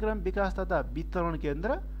पाठ्यक्रम विकास तथा वितरण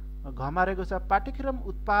केन्द्र, घमा रहेको छ पाठ्यक्रम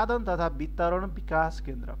उत्पादन तथा वितरण विकास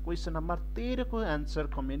केन्द्र। क्वेसन नम्बर 13 को आन्सर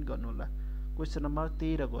कमेन्ट गर्नु होला। क्वेसन नम्बर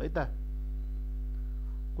 13 को है त।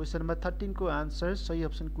 क्वेसन नम्बर 13 को आन्सर सही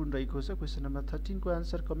अप्सन कुन रहेको छ? क्वेसन नम्बर 13 को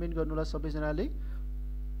आन्सर कमेन्ट गर्नु होला सबैजनाले।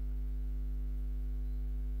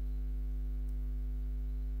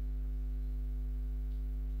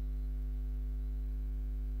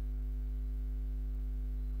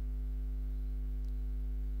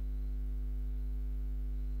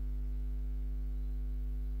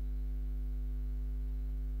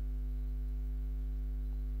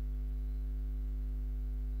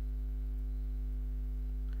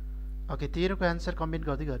 ओके 13 को आन्सर कमेन्ट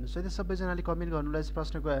गर्दै गर्नुहोस् है त सबैजनाले। कमेन्ट गर्नुलाई यस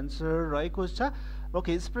प्रश्नको आन्सर रहेको छ।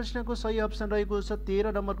 ओके यस प्रश्नको सही अप्सन रहेको छ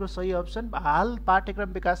 13 नम्बरको सही अप्सन। हाल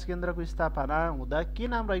पाठ्यक्रम विकास केन्द्रको स्थापना हुँदा के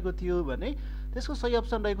नाम रहेको थियो भने त्यसको सही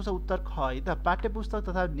अप्सन रहेको छ उत्तर ख है त।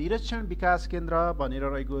 पाठ्यपुस्तक तथा निरीक्षण विकास केन्द्र भनेर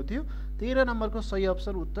रहेको थियो। 13 नम्बरको सही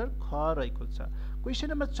अप्सन उत्तर ख रहेको छ।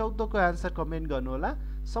 क्वेसन नम्बर 14 को आन्सर कमेन्ट गर्नु होला।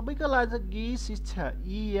 सबैका लागि शिक्षा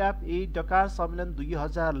EFA डकार सम्मेलन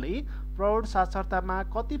 2000 ले प्रौढ साक्षरतामा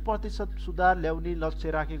कति प्रतिशत सुधार ल्याउने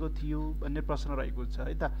लक्ष्य राखेको थियो भन्ने प्रश्न रहेको छ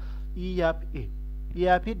है त।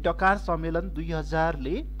 EFA डकार सम्मेलन 2000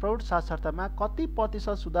 ले प्रौढ साक्षरतामा कति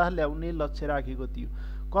प्रतिशत सुधार ल्याउने लक्ष्य राखेको थियो?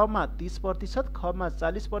 कमा 30%, खमा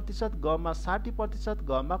 40%, गमा 60%,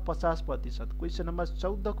 गमा 50%। क्वेसन नम्बर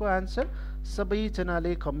 14 को आन्सर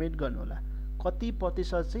सबैजनाले कमेन्ट गर्नुहोला। कति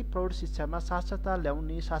प्रतिशत चाहिँ प्रौढ शिक्षामा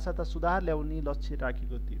साक्षरता सुधार ल्याउने लक्ष्य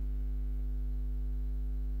राखेको थियो?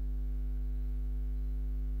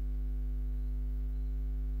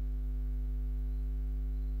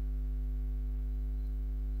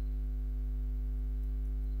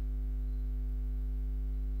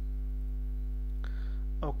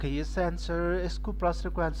 ओके यसको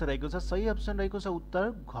प्रश्नको आन्सर रहेको छ सही अप्सन रहेको छ उत्तर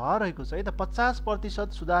घ रहेको छ है त।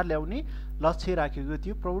 50% सुधार ल्याउने लक्ष्य राखेको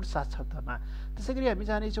थियो प्रौढ साक्षरतामा। त्यसैगरी हामी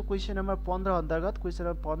जानेछौँ क्वेसन नम्बर 15 अन्तर्गत। क्वेसन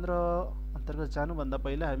नम्बर 15 अन्तर्गत जानुभन्दा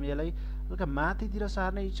पहिला हामी यसलाई हल्का माथितिर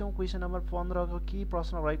सार्नै छौँ। क्वेसन नम्बर 15 को के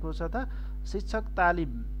प्रश्न रहेको छ त? शिक्षक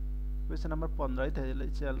तालिम। क्वेसन नम्बर 15 है त, यसलाई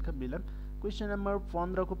चाहिँ हल्का मिलाम। क्वेसन नम्बर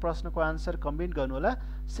 15 को प्रश्नको आन्सर कमेन्ट गर्नु होला।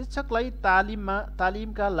 शिक्षकलाई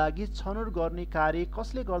तालिमका लागि छनौट गर्ने कार्य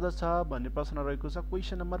कसले गर्दछ भन्ने प्रश्न रहेको छ।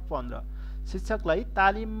 क्वेसन नम्बर 15 शिक्षकलाई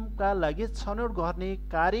तालिमका लागि छनौट गर्ने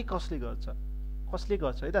कार्य कसले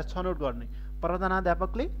गर्छ है त? छनौट गर्ने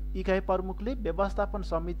प्रधानाध्यापकले, इकाइ प्रमुखले, व्यवस्थापन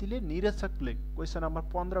समितिले, निरीक्षकले। क्वेसन नम्बर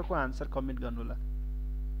 15 को आन्सर कमेन्ट गर्नु होला।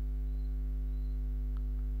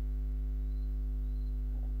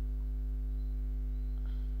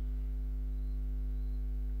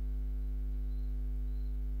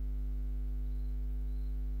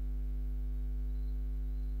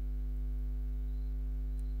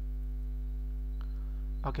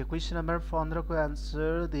 ओके क्वेसन नम्बर 15 को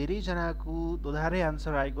आन्सर धेरैजनाको दोधारै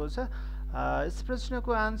आन्सर आएको छ। यस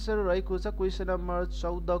प्रश्नको आन्सर रहेको छ क्वेसन नम्बर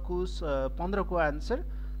 15 को आन्सर।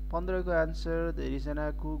 15 को आन्सर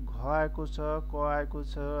धेरैजनाको घ आएको छ, क आएको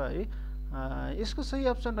छ है। यसको सही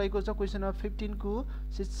अप्सन रहेको छ क्वेसन नम्बर 15 को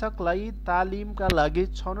शिक्षकलाई तालिमका लागि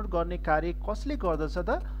छनौट गर्ने कार्य कसले गर्दछ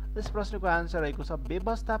त? यस प्रश्नको आन्सर रहेको छ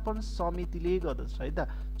व्यवस्थापन समितिले गर्दछ है त।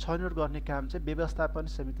 छनौट गर्ने काम चाहिँ व्यवस्थापन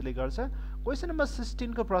समितिले गर्छ। क्वेसन नम्बर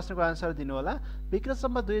 16 को प्रश्नको आन्सर दिनु होला। विक्रम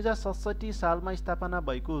सम्वत 2067 सालमा स्थापना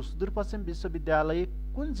भएको सुदूरपश्चिम विश्वविद्यालय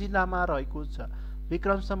कुन जिल्लामा रहेको छ?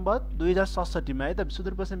 विक्रम सम्वत 2067 मा है त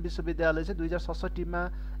सुदूरपश्चिम विश्वविद्यालय चाहिँ 2067 मा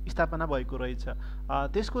स्थापना भएको रहेछ।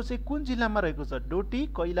 त्यसको चाहिँ कुन जिल्लामा रहेको छ? Doti,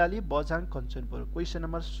 Kailali, Bajhang, Kanchanpur. Question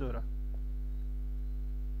number 16।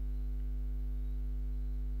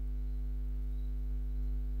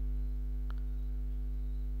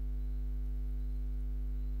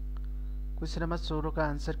 Question number 16 को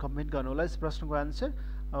आन्सर कमेन्ट गर्नु होला। यस प्रश्नको आन्सर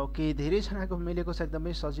ओके धेरैजनाको मिलेको छ,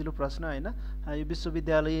 एकदमै सजिलो प्रश्न हैन। यो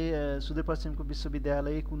विश्वविद्यालय सुदूरपश्चिमको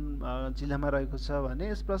विश्वविद्यालय कुन जिल्लामा रहेको छ भने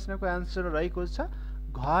यस प्रश्नको आन्सर रहेको छ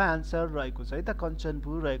घ आन्सर रहेको छ है त,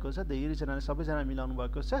 कञ्चनपुर रहेको छ। धेरैजनाले सबैजना मिलाउनु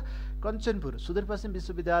भएको छ। कञ्चनपुर सुदूरपश्चिम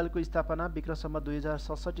विश्वविद्यालयको स्थापना विक्रम सम्वत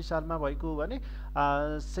 2067 सालमा भएको भने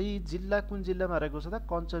सही जिल्ला कुन जिल्लामा रहेको छ त,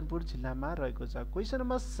 कञ्चनपुर जिल्लामा रहेको छ। क्वेसन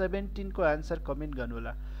नम्बर 17 को आन्सर कमेन्ट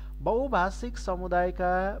गर्नुहोला। बहुभाषिक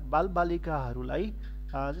समुदायका बालबालिकाहरूलाई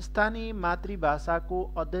स्थानीय मातृभाषाको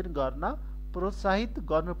अध्ययन गर्न प्रोत्साहित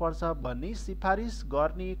गर्नुपर्छ भन्ने सिफारिस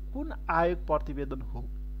गर्ने कुन आयोग प्रतिवेदन हो?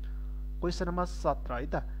 क्वेसन नम्बर 17 है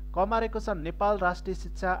त। कमा रहेको छ नेपाल राष्ट्रिय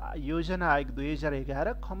शिक्षा योजना आयोग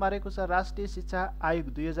 2011, खमा रहेको छ राष्ट्रिय शिक्षा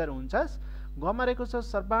आयोग 2049, गमा रहेको छ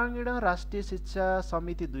सर्वाङ्गीण राष्ट्रिय शिक्षा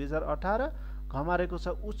समिति 2018, घमा रहेको छ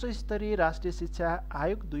उच्च स्तरीय राष्ट्रिय शिक्षा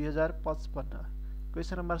आयोग 2055।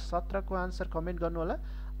 क्वेसन नम्बर 17 को आन्सर कमेन्ट गर्नुहोला।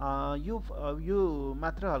 यो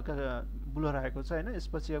मात्र हल्का बुलर आएको छ हैन,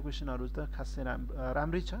 यसपछिका क्वेसनहरु त खासै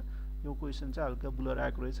राम्रै छ। यो क्वेसन चाहिँ हल्का बुलर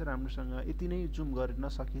आएको रहेछ, राम्रोसँग यति नै जुम गर्न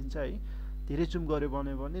सकिन्छ है। धेरै जुम गर्यो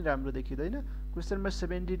भने पनि राम्रो देखिदैन। क्वेसन नम्बर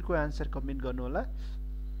 17 को आन्सर कमेन्ट गर्नुहोला।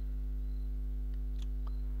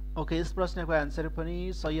 ओके, यस प्रश्नको आन्सर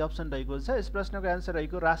पनि सही अप्सन रहेको छ। यस प्रश्नको आन्सर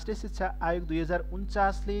रहेको राष्ट्रिय शिक्षा आयोग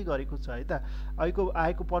 2049 ले गरेको छ है त।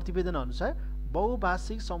 आयोगको प्रतिवेदन अनुसार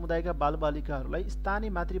बहुभाषिक समुदायका बालबालिकाहरूलाई स्थानीय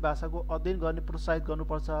मातृभाषाको अध्ययन गर्ने प्रोत्साहित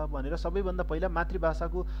गर्नुपर्छ भनेर सबैभन्दा पहिला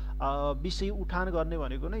मातृभाषाको विषय उठान गर्ने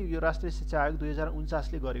भनेको नै यो राष्ट्रिय शिक्षा आयोग 2049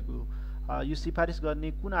 ले गरेको हो। यो सिफारिस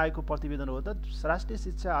गर्ने कुन आयोगको प्रतिवेदन हो त? राष्ट्रिय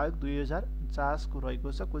शिक्षा आयोग 2049 को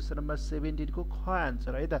रहेको छ। क्वेसन नम्बर 17 को ख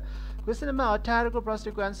आन्सर है त। क्वेसन नम्बर 18 को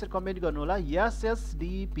प्रश्नको आन्सर कमेन्ट गर्नुहोला।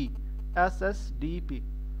 एसएसडीपी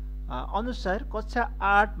अनुसार कक्षा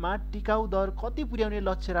 8 मा टिकाउ दर कति पुर्याउने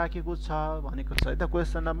लक्ष्य राखेको छ भनेको छ है त।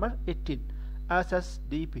 क्वेसन नम्बर 18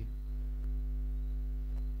 एसएसडीपी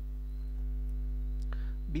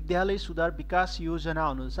विद्यालय सुधार विकास योजना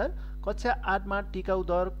अनुसार कक्षा 8 मा टिकाउ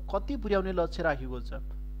दर कति पुर्याउने लक्ष्य राखेको छ?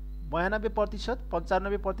 92%,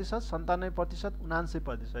 95%, 97%,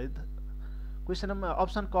 79%। क्वेसन नम्बर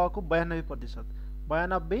अप्सन क को 92%,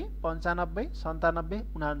 92, 95,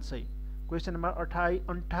 97, 79। क्वेसन नम्बर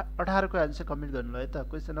 18 को आन्सर कमेन्ट गर्नु है त।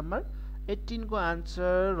 क्वेसन नम्बर 18 को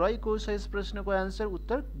आन्सर रहेको छ। यस प्रश्नको आन्सर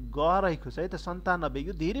उत्तर ग रहेको छ है त, 97।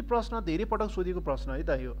 यो धेरै पटक सोधिएको प्रश्न है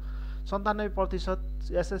त। यो 97%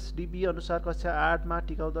 एसएसडीपी अनुसार कक्षा 8 मा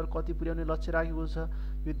टिकाउ दर कति पुर्याउने लक्ष्य राखेको छ?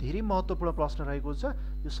 यो धेरै महत्त्वपूर्ण प्रश्न रहेको छ।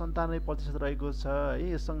 यो 97% रहेको छ है।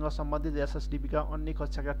 यससँग सम्बन्धित एसएसडीपी का अन्य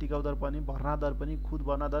कक्षाका टिकाउ दर पनि, भर्ना दर पनि, खुद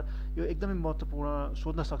भर्ना दर, यो एकदमै महत्त्वपूर्ण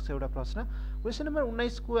सोध्न सक्छ एउटा प्रश्न। क्वेसन नम्बर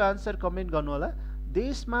 19 को आन्सर कमेन्ट गर्नु होला।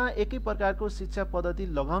 देशमा एकै प्रकारको शिक्षा पद्धति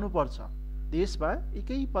लगाउनु पर्छ। देशमा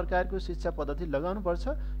एकै प्रकारको शिक्षा पद्धति लगाउनु पर्छ,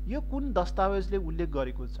 यो कुन दस्तावेजले उल्लेख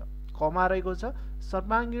गरेको छ? खमा रहेको छ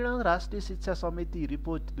सर्वाङ्गीण राष्ट्रिय शिक्षा समिति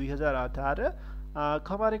रिपोर्ट 2018,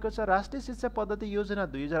 खमा रहेको छ राष्ट्रिय शिक्षा पद्धति योजना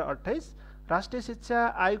 2028, राष्ट्रिय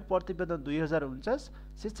शिक्षा आयोग प्रतिवेदन 2049,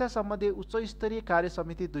 शिक्षा सम्बन्धी उच्च स्तरीय कार्य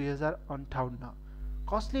समिति 2058।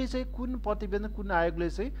 कसले चाहिँ कुन प्रतिवेदन, कुन आयोगले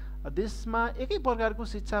चाहिँ देशमा एकै प्रकारको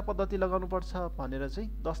शिक्षा पद्धति लगाउनु पर्छ भनेर चाहिँ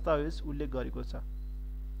दस्तावेज उल्लेख गरेको छ?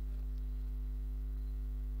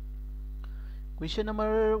 क्वेसन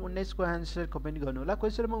नम्बर 19 को आन्सर कमेन्ट गर्नुहोला।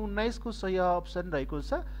 क्वेसन नम्बर 19 को सही अप्सन रहेको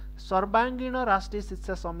छ सर्वाङ्गीण राष्ट्रिय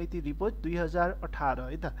शिक्षा समिति रिपोर्ट 2018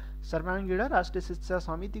 है त। सर्वाङ्गीण राष्ट्रिय शिक्षा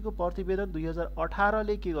समितिको प्रतिवेदन 2018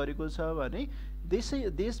 ले के गरेको छ भने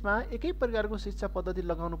देशमा एकै प्रकारको शिक्षा पद्धति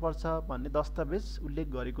लगाउनु पर्छ भन्ने दस्तावेज उल्लेख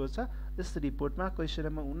गरेको छ यस रिपोर्टमा। क्वेसन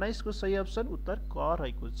नम्बर 19 को सही अप्सन उत्तर क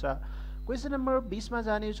रहेको छ। क्वेसन नम्बर 20 मा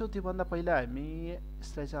जानेछौँ। त्योभन्दा पहिला हामी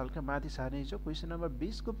यसलाई चाहिँ हल्का माथि सार्नेछौँ। क्वेसन नम्बर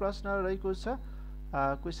 20 को प्रश्न रहेको छ।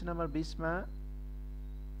 क्वेसन नम्बर 20 मा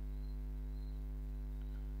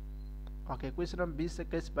ओके, क्वेसन नम्बर 20,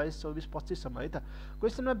 21, 22, 24, 25 सम्म है त।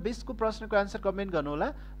 क्वेसन नम्बर 20 को प्रश्नको आन्सर कमेन्ट गर्नुहोला।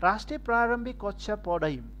 राष्ट्रिय प्रारम्भिक कक्षा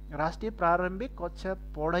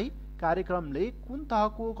पढाइ कार्यक्रमले कुन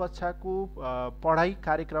तहको कक्षाको पढाइ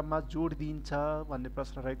कार्यक्रममा जोड दिन्छ भन्ने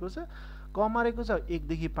प्रश्न रहेको छ। कमा रहेको छ 1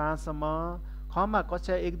 देखि 5 सम्म, खमा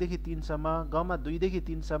कक्षा 1 देखि 3 सम्म, गमा 2 देखि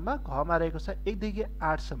 3 सम्म, घमा रहेको छ 1 देखि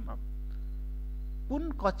 8 सम्म।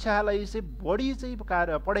 कुन कक्षालाई चाहिँ बढी चाहिँ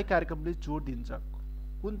पढाइ कार्यक्रमले जोड दिन्छ?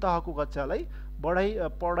 कुन तहको कक्षालाई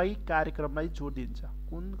पढाइ कार्यक्रमलाई जोड दिन्छ?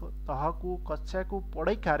 कुन तहको कक्षाको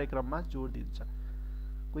पढाइ कार्यक्रममा जोड दिन्छ?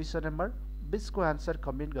 क्वेसन नम्बर 20 को आन्सर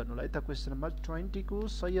कमेन्ट गर्नुलाई त। क्वेसन नम्बर 20 को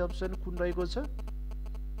सही अप्सन कुन रहेको छ?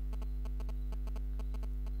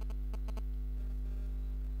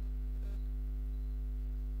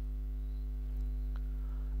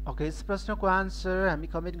 ओके, यस प्रश्नको आन्सर हामी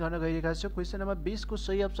कमेन्ट गर्न गइरहेका छौँ। क्वेसन नम्बर 20 को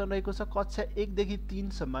सही अप्सन रहेको छ कक्षा 1 देखि 3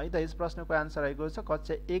 सम्म है त। यस प्रश्नको आन्सर रहेको छ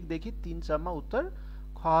कक्षा 1 देखि 3 सम्म, उत्तर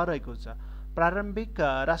ख रहेको छ।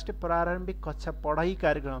 राष्ट्रिय प्रारम्भिक कक्षा पढाइ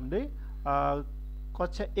कार्यक्रमले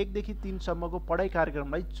कक्षा 1 देखि 3 सम्मको पढाइ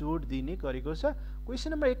कार्यक्रमलाई जोड दिने गरेको छ।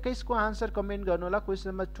 क्वेशन नम्बर 21 को आन्सर कमेन्ट गर्नु होला। क्वेशन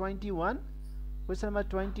नम्बर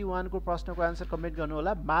 21 को प्रश्नको आन्सर कमेन्ट गर्नु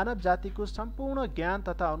होला। मानव जातिको सम्पूर्ण ज्ञान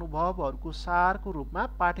तथा अनुभवहरूको सारको रूपमा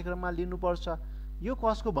पाठ्यक्रममा लिनुपर्छ। यो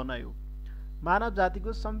कसको भनाइ हो? मानव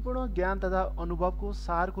जातिको सम्पूर्ण ज्ञान तथा अनुभवको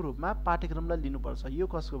सारको रूपमा पाठ्यक्रमलाई लिनुपर्छ। यो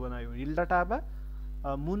कसको भनाइ हो? Hilda Taba,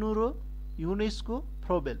 मुनुरो, UNESCO,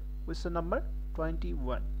 Froebel. Question number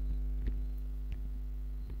 21।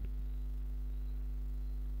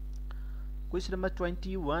 Question number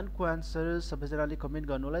 21 को आन्सर सबैजनाले कमेन्ट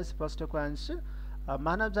गर्नु होला। यस प्रश्नको आन्सर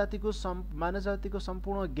मानव जातिको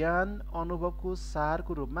सम्पूर्ण ज्ञान अनुभवको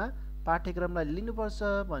सारको रूपमा पाठ्यक्रमलाई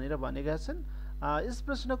लिनुपर्छ भनेर भनेका छन्। यस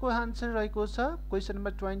प्रश्नको आन्सर रहेको छ क्वेशन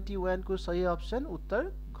नम्बर 21 को सही अप्सन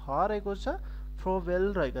उत्तर घ रहेको छ, फ्रोबेल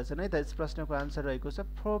रहेका छन् है त। यस प्रश्नको आन्सर रहेको छ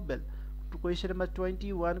फ्रोबेल। क्वेशन नम्बर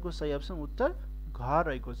 21 को सही अप्सन उत्तर घ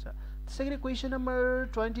रहेको छ। त्यसैगरी क्वेशन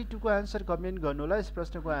नम्बर 22 को आन्सर कमेन्ट गर्नु होला। यस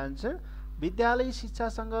प्रश्नको आन्सर विद्यालय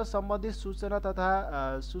शिक्षासँग सम्बन्धित सूचना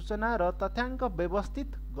र तथ्याङ्क व्यवस्थित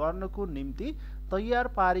गर्नको निम्ति तयार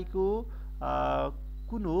पारेको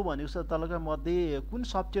कुन हो भनेको छ। तलका मध्ये कुन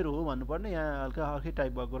सफ्टवेयर हो भन्नुपर्ने, यहाँ हल्का अर्कै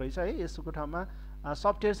टाइप भएको रहेछ है। यसको ठाउँमा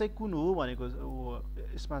सफ्टवेयर चाहिँ कुन हो भनेको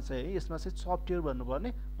यसमा चाहिँ सफ्टवेयर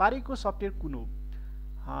भन्नुपर्ने। पारेको सफ्टवेयर कुन हो?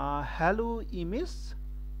 हेलो इमेज,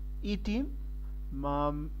 इटिम,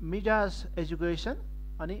 मिडास एजुकेसन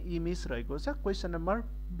अनि इमेज रहेको छ। क्वेशन नम्बर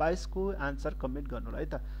 22 को आन्सर कमेन्ट गर्नु होला है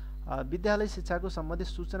त। विद्यालय शिक्षाको सम्बन्धित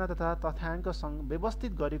सूचना तथा तथ्याङ्क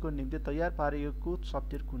व्यवस्थित गरेको निम्ति तयार पारिएको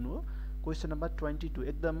सफ्टवेयर कुन हो? क्वेशन नम्बर 22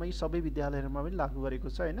 एकदमै सबै विद्यालयहरूमा पनि लागू गरेको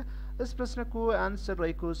छ हैन। यस प्रश्नको आन्सर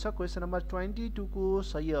रहेको छ क्वेशन नम्बर 22 को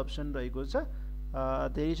सही अप्सन रहेको छ।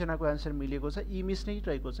 धेरैजनाको आन्सर मिलेको छ, इमेज नै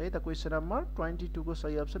रहेको छ है त। क्वेशन नम्बर 22 को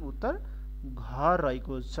सही अप्सन उत्तर घ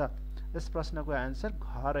रहेको छ। यस प्रश्नको आन्सर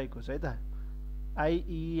घ रहेको छ है त।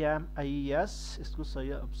 IEMIS यसको सही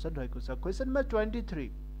अप्सन रहेको छ। क्वेशन नम्बर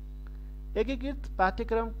 23 एकीकृत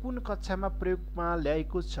पाठ्यक्रम कुन कक्षामा प्रयोगमा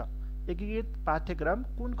ल्याएको छ? एकीकृत पाठ्यक्रम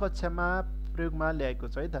कुन कक्षामा प्रयोगमा ल्याएको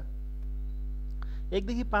छ है त। 1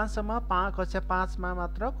 देखि 5 सम्म कक्षा 5 मा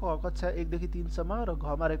मात्र, कक्षा 1 देखि 3 सम्म र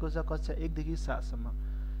घमा रहेको छ कक्षा 1 देखि 7 सम्म।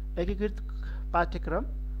 एकीकृत पाठ्यक्रम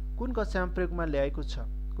कुन कक्षामा प्रयोगमा ल्याएको छ?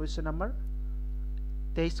 क्वेशन नम्बर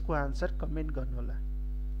 23 को आन्सर कमेन्ट गर्नु होला।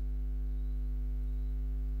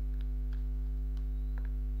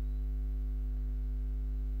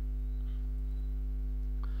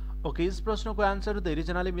 ओके, यस प्रश्नको आन्सर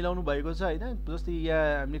धेरैजनाले मिलाउनु भएको छ हैन। जस्तै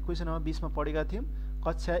यहाँ हामीले क्वेशन नम्बर 20 मा पढेका थियौं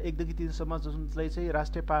कक्षा 1 देखि 3 सम्म जुनलाई चाहिँ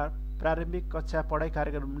राष्ट्रिय प्रारम्भिक कक्षा पढाइ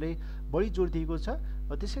कार्यक्रमले बढी जोड दिएको छ।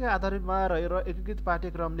 त्यसैको आधारमा रहेर एकीकृत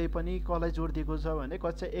पाठ्यक्रमले पनि कसलाई जोड दिएको छ भने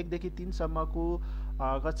कक्षा 1 देखि 3 सम्मको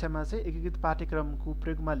कक्षामा चाहिँ एकीकृत पाठ्यक्रमको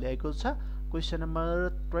प्रयोगमा ल्याएको छ। क्वेशन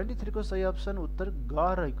नम्बर 23 को सही अप्सन उत्तर ग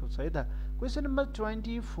रहेको छ है त। क्वेशन नम्बर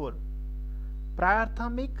 24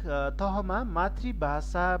 प्राथमिक तहमा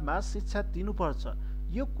मातृभाषामा शिक्षा दिनुपर्छ,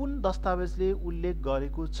 यो कुन दस्तावेजले उल्लेख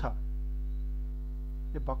गरेको छ?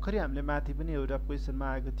 यो भर्खरै हामीले माथि पनि एउटा क्वेशनमा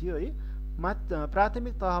आएको थियो है।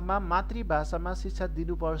 प्राथमिक तहमा मातृभाषामा शिक्षा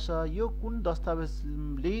दिनुपर्छ, यो कुन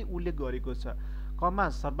दस्तावेजले उल्लेख गरेको छ? कमा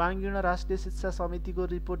सर्वाङ्गीण राष्ट्रिय शिक्षा समितिको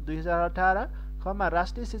रिपोर्ट 2018, कमा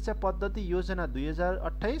राष्ट्रिय शिक्षा पद्धति योजना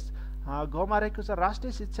 2028, घमा रहेको छ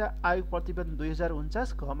राष्ट्रिय शिक्षा आयोग प्रतिवेदन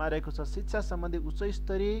 2049, घमा रहेको छ शिक्षा सम्बन्धी उच्च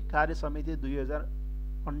स्तरीय कार्य समिति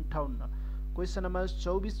 2058। क्वेशन नम्बर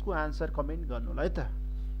 24 को आन्सर कमेन्ट गर्नु होला है त।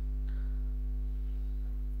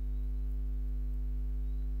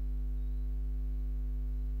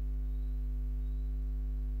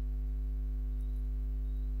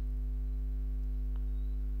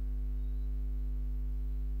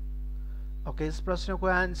 ओके, यस प्रश्नको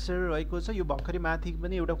आन्सर रहेको छ यो भर्खरै माथि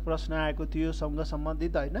पनि एउटा प्रश्न आएको थियो सँग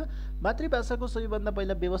सम्बन्धित हैन। मातृभाषाको सबैभन्दा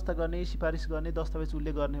पहिला व्यवस्था गर्ने सिफारिस गर्ने दस्तावेज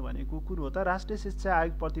उल्लेख गर्ने भनेको कुन हो त? राष्ट्रिय शिक्षा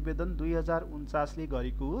आयोग प्रतिवेदन 2049 ले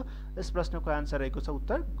गरेको हो। यस प्रश्नको आन्सर रहेको छ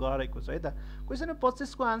उत्तर ग रहेको छ है त। क्वेशन नम्बर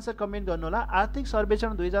 25 को आन्सर कमेन्ट गर्नु होला। आर्थिक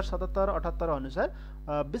सर्वेक्षण 2077-78 अनुसार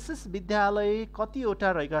विशेष विद्यालय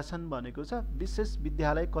कतिवटा रहेका छन् भनेको छ। विशेष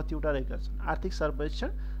विद्यालय कतिवटा रहेका छन्? आर्थिक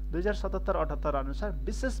सर्वेक्षण 2077-78 अनुसार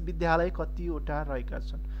विशेष विद्यालय कतिवटा रहेका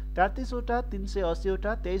छन्? 33 वटा, 380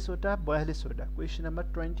 वटा, 23 वटा, 42 वटा। Question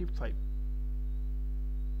number 25।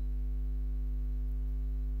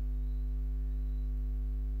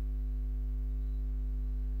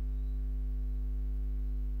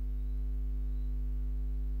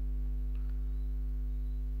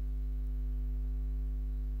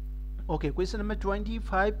 Okay, question number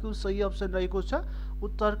 25 को सही अप्सन रहेको छ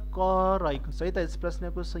उत्तर क रहेको छ है त। यस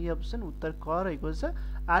प्रश्नको सही अप्सन उत्तर क रहेको छ।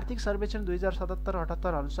 आर्थिक सर्वेक्षण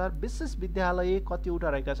 2077-78 अनुसार विशेष विद्यालय कतिवटा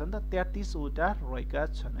रहेका छन् त 33 वटा रहेका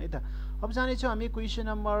छन् है त। अब जानेछौँ हामी क्वेसन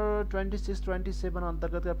नम्बर 26-27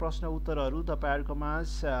 अन्तर्गतका प्रश्न उत्तरहरू तपाईहरुको माझ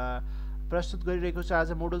प्रस्तुत गरिरहेको छ।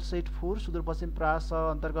 आज मोडल सेट 4 सुदूरपश्चिम प्रास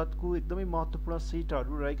अन्तर्गतको एकदमै महत्त्वपूर्ण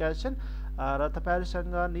सेटहरू रहेका छन् र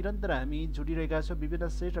तपाईहरुसँग निरन्तर हामी जोडिरहेका छौँ विभिन्न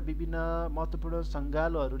सेट र विभिन्न महत्त्वपूर्ण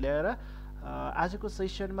संगालोहरू ल्याएर। आजको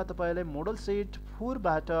सेसनमा तपाईहरुलाई मोडल सेट 4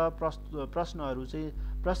 बाट प्रश्नहरू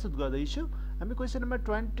चाहिँ प्रस्तुत गर्दैछु। हामी क्वेसन नम्बर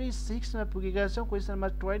 26 मा पुगेका छौँ। क्वेसन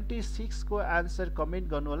नम्बर 26 को आन्सर कमेन्ट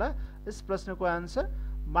गर्नुहोला। यस प्रश्नको आन्सर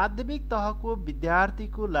माध्यमिक तहको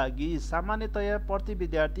विद्यार्थीको लागि सामान्यतया प्रति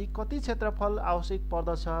विद्यार्थी कति क्षेत्रफल आवश्यक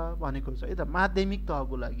पर्दछ भनेको छ है त। माध्यमिक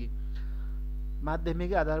तहको लागि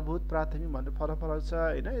माध्यमिक आधारभूत प्राथमिक भन्ने फरक छ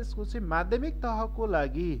हैन। यसको चाहिँ माध्यमिक तहको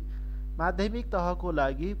लागि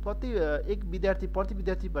एक विद्यार्थी प्रति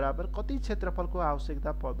विद्यार्थी बराबर कति क्षेत्रफलको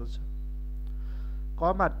आवश्यकता पर्दछ।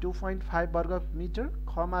 कमा 2.5 वर्ग मिटर,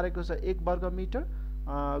 खमा रहेको छ 1 वर्ग मिटर,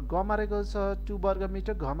 गमा रहेको छ 2 वर्ग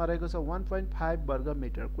मिटर, घमा रहेको छ 1.5 वर्ग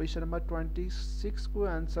मिटर। क्वेसन नम्बर 26 को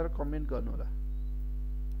आन्सर कमेन्ट गर्नुहोला।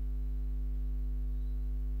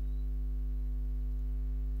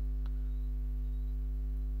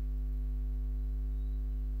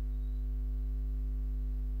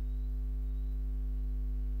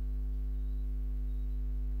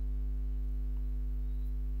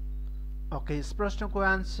 ओके, यस प्रश्नको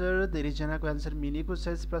आन्सर धेरैजनाको आन्सर मिलेको छ।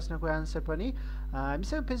 यस प्रश्नको आन्सर पनि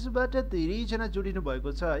हामीसँग फेसबुकबाट धेरैजना जोडिनु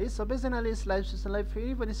भएको छ है। सबैजनाले यस लाइभ सेसनलाई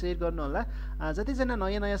फेरि पनि सेयर गर्नुहोला। जतिजना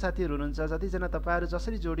नयाँ साथीहरू हुनुहुन्छ, जतिजना तपाईहरु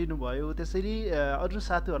जसरी जोडिनु भयो त्यसरी अरू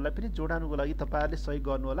साथीहरूलाई पनि जोडाउनको लागि तपाईहरुले सहयोग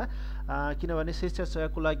गर्नुहोला। किनभने शिक्षा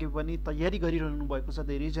सेवाको लागि पनि तयारी गरिरहनु भएको छ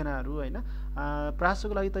धेरैजनाहरू हैन।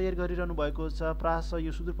 प्रासको लागि तयारी गरिरहनु भएको छ। प्रास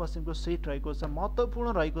यो सुदूरपश्चिमको सेट रहेको छ,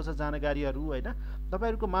 महत्त्वपूर्ण रहेको छ जानकारीहरू हैन।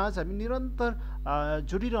 तपाईहरुको माझ हामी निरन्तर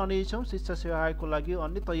जोडिरहने छौँ। शिक्षा सेवा आयोगको लागि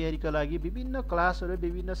अन्य तयारीका लागि विभिन्न क्लासहरू,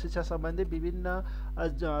 विभिन्न शिक्षा सम्बन्धी, विभिन्न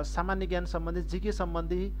सामान्य ज्ञान सम्बन्धी, जीके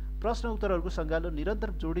सम्बन्धी प्रश्न उत्तरहरूको सङ्गालो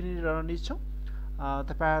निरन्तर जोडिरहने छौँ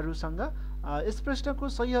तपाईहरुसँग। यस प्रश्नको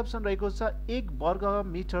सही अप्सन रहेको छ 1 वर्ग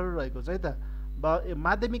मिटर रहेको छ है त।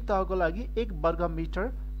 माध्यमिक तहको लागि 1 वर्ग मिटर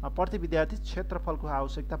प्रति विद्यार्थी क्षेत्रफलको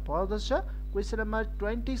आवश्यकता पर्दछ। क्वेसन नम्बर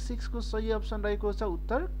 26 को सही अप्सन रहेको छ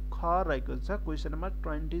उत्तर ख रहेको छ। क्वेसन नम्बर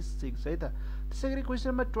 26 है त। त्यसैगरी क्वेसन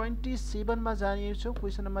नम्बर 27 मा जानेछौँ।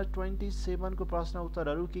 क्वेसन नम्बर 27 को प्रश्न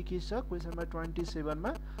उत्तरहरू के छ। क्वेसन नम्बर 27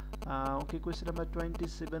 मा ओके, क्वेसन नम्बर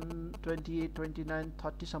 27, 28, 29,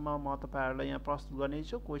 30 सम्म म तपाईहरुलाई यहाँ प्रस्तुत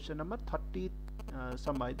गर्नेछु। क्वेसन नम्बर 30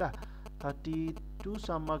 सम्म है त। 32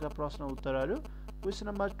 सम्मका प्रश्न उत्तरहरू। क्वेसन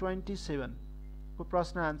नम्बर 27 को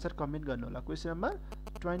प्रश्न आन्सर कमेन्ट गर्नु होला। क्वेसन नम्बर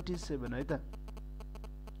 27 है त।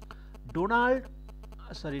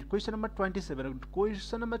 क्वेसन नम्बर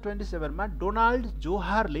 27 मा डोनाल्ड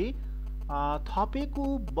जोहारले थपेको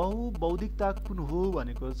बहुबौद्धिकता कुन हो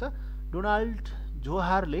भनेको छ। डोनाल्ड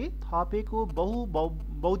जोहारले थपेको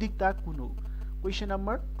बहुबौद्धिकता कुन हो। क्वेसन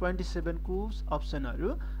नम्बर 27 को अप्सनहरू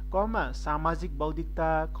कमा सामाजिक बौद्धिकता,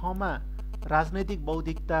 खमा राजनैतिक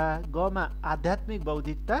बौद्धिकता, गमा आध्यात्मिक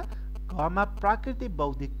बौद्धिकता, घमा प्राकृतिक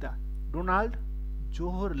बौद्धिकता। डोनाल्ड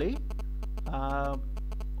जोहरले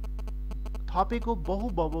थपेको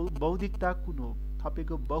बहुबौद्धिकता कुन हो।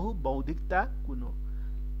 थपेको बहुबौद्धिकता कुन हो।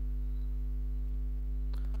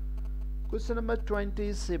 क्वेसन नम्बर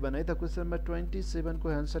 27 है त। क्वेसन नम्बर 27 को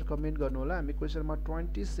आन्सर कमेन्ट गर्नु होला। हामी क्वेसन नम्बर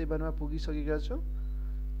 27 मा पुगिसकेका छौँ।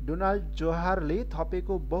 डोनाल्ड जोहारले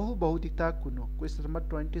थपेको बहुबौद्धिकता कुन हो। क्वेसन नम्बर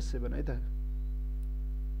 27 है त।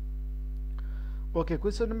 ओके,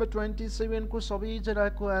 क्वेसन नम्बर 27 को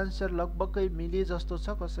सबैजनाको आन्सर लगभगै मिले जस्तो छ,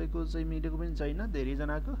 कसैको चाहिँ मिलेको पनि छैन,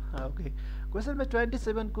 धेरैजनाको। ओके, क्वेसन नम्बर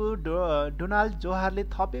 27 को डोनाल्ड जोहारले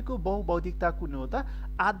थपेको बहुबौद्धिकता कुन हो त।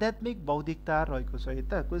 आध्यात्मिक बौद्धिकता रहेको छ है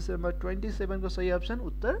त। क्वेसन नम्बर 27 को सही अप्सन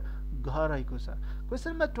उत्तर घ रहेको छ।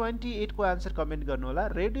 क्वेसन नम्बर 28 को आन्सर कमेन्ट गर्नु होला।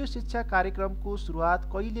 रेडियो शिक्षा कार्यक्रमको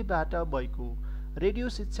सुरुवात कहिलेबाट भएको। रेडियो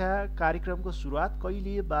शिक्षा कार्यक्रमको सुरुवात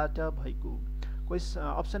कहिलेबाट भएको।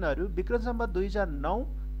 अप्सनहरू विक्रम सम्वत 2009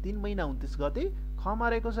 3 महिना 29 गते, खमा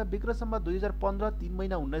रहेको छ विक्रम सम्वत 2015 3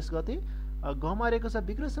 महिना 19 गते, घमा रहेको छ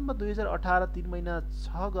विक्रम सम्वत 2018 3 महिना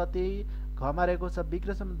 6 गते, घमा रहेको छ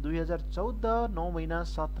विक्रम सम्वत 2014 9 महिना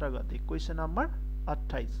 17 गते। क्वेसन नम्बर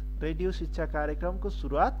 28 रेडियो शिक्षा कार्यक्रमको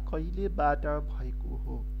सुरुवात कहिलेबाट भएको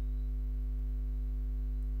हो।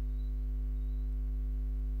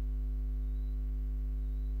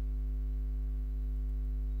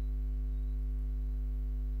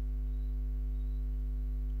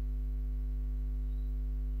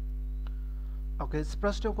 ओके, यस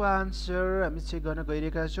प्रश्नको आन्सर हामी चेक गर्न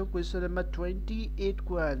गइरहेका छौँ। क्वेसन नम्बर 28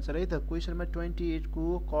 को आन्सर है त। क्वेसन नम्बर 28 को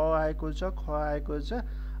क आएको छ, ख आएको छ।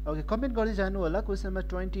 ओके, कमेन्ट गर्दै जानु होला। क्वेसन नम्बर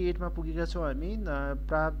 28 मा पुगेका छौँ हामी।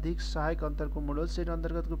 प्राविधिक सहायक अन्तरको मोडल सेट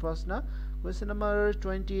अन्तर्गतको प्रश्न। क्वेसन नम्बर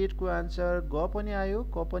 28 को आन्सर ग पनि आयो,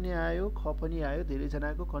 क पनि आयो, ख पनि आयो।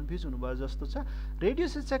 धेरैजनाको कन्फ्युज हुनुभयो जस्तो छ। रेडियो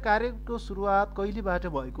शिक्षा कार्यको सुरुवात कहिलेबाट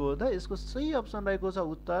भएको हो त? यसको सही अप्सन रहेको छ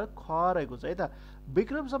उत्तर ख रहेको छ है त।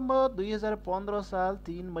 विक्रम सम्वत 2015 साल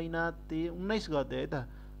 3 महिना 19 गते है त।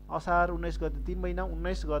 असार 19 गते, 3 महिना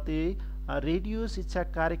 19 गते रेडियो शिक्षा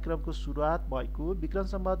कार्यक्रमको सुरुवात भएको। विक्रम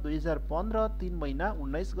सम्वत 2015 3 महिना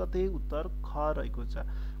 19 गते। उत्तर ख रहेको छ।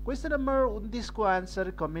 क्वेसन नम्बर 29 को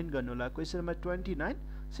आन्सर कमेन्ट गर्नुहोला। क्वेसन नम्बर 29,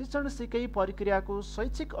 शिक्षण सिकाइ प्रक्रियाको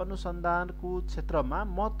शैक्षिक अनुसन्धानको क्षेत्रमा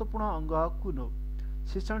महत्त्वपूर्ण अङ्ग कुन हो?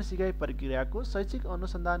 शिक्षण सिकाइ प्रक्रियाको शैक्षिक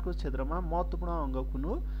अनुसन्धानको क्षेत्रमा महत्त्वपूर्ण अङ्ग कुन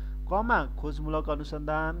हो? कमा खोजमूलक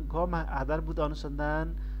अनुसन्धान, गमा आधारभूत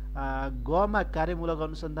अनुसन्धान, गमा कार्यमूलक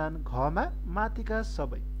अनुसन्धान, घमा माथिका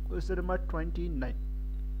सबै। Question number 29।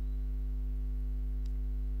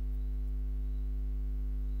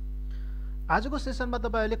 आजको सेसनमा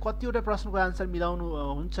तपाईँहरूले कतिवटा प्रश्नको आन्सर मिलाउनु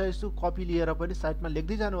हुन्छ यसो कपी लिएर पनि साइडमा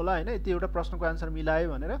लेख्दै जानु होला हैन। यति एउटा प्रश्नको आन्सर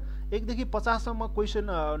मिलायो भनेर 1 देखि 50 सम्म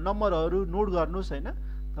क्वेसन नम्बरहरू नोट गर्नुस् हैन।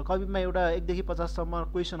 कपीमा एउटा 1 देखि 50 सम्म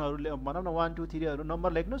क्वेसनहरु भनौं न 1 2 3 हरु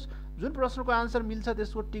नम्बर लेख्नुस्। जुन प्रश्नको आन्सर मिल्छ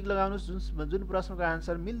त्यसको टिक लगाउनुस्। जुन प्रश्नको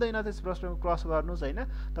आन्सर मिल्दैन त्यस प्रश्नको क्रस गर्नुस् हैन।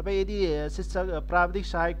 तपाई यदि शिक्षक प्राविधिक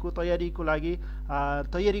सहायकको तयारीको लागि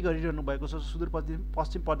तयारी गरिरहनु भएको छ,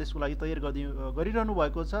 सुदूरपश्चिम प्रदेशको लागि तयारी गरिरहनु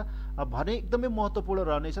भएको छ भने एकदमै महत्त्वपूर्ण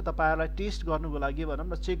रहनेछ तपाईहरुलाई टेस्ट गर्नुको लागि भनौं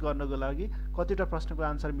न चेक गर्नको लागि कतिवटा प्रश्नको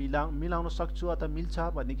आन्सर मिलाउन सक्छु अथवा मिल्छ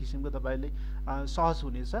भन्ने किसिमको तपाईले सहज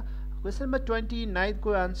हुनेछ। क्वेसन नम्बर 29 को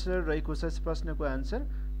आन्सर रहेको छ। प्रश्नको आन्सर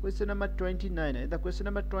क्वेसन नम्बर 29 है त। क्वेसन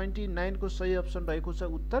नम्बर 29 को सही अप्सन रहेको छ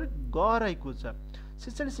उत्तर ग रहेको छ।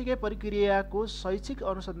 शिक्षण सिकाइ प्रक्रियाको शैक्षिक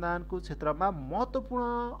अनुसन्धानको क्षेत्रमा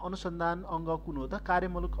महत्त्वपूर्ण अनुसन्धान अङ्ग कुन हो त?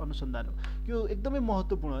 कार्यमूलक अनुसन्धान हो। यो एकदमै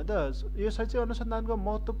महत्त्वपूर्ण हो त। यो शैक्षिक अनुसन्धानको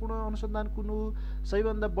महत्त्वपूर्ण अनुसन्धान कुन हो,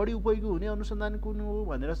 सबैभन्दा बढी उपयोगी हुने अनुसन्धान कुन हो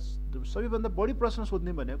भनेर सबैभन्दा बढी प्रश्न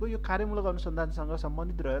सोध्ने भनेको यो कार्यमूलक अनुसन्धानसँग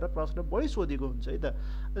सम्बन्धित रहेर प्रश्न बढी सोधेको हुन्छ है त।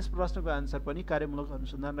 यस प्रश्नको आन्सर पनि कार्यमूलक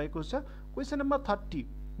अनुसन्धान रहेको छ। क्वेसन नम्बर 30,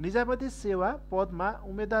 निजामती सेवा पदमा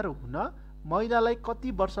उम्मेदवार हुन महिलालाई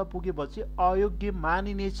कति वर्ष पुगेपछि अयोग्य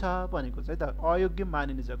मानिनेछ भनेको छ है त। अयोग्य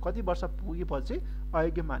मानिनेछ, कति वर्ष पुगेपछि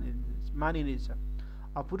अयोग्य मानिनेछ।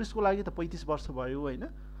 पुरुषको लागि त 35 वर्ष भयो हैन।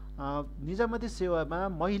 निजामती सेवामा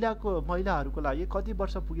महिलाहरूको लागि कति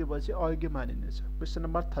वर्ष पुगेपछि अयोग्य मानिनेछ? Question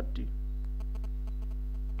number 30।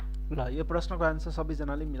 ल यो प्रश्नको आन्सर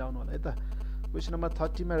सबैजनाले मिलाउनु होला है त। क्वेसन नम्बर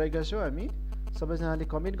 30 मा रहेका छौं हामी। सबैजनाले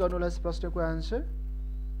कमेन्ट गर्नु होला यस प्रश्नको आन्सर।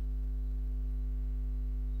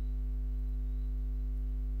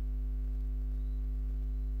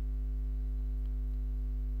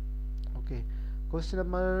 क्वेसन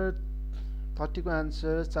नम्बर 30 को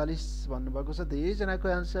आन्सर 40 भन्नुभएको छ। धेरैजनाको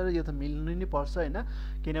आन्सर यो त मिल्नु नै पर्छ हैन,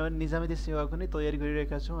 किनभने निजामती सेवाको नै तयारी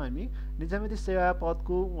गरिरहेका छौं हामी। निजामती सेवा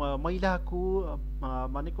पदको महिलाको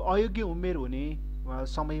भनेको अयोग्य उमेर हुने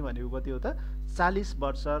समय भनेको कति हो त? 40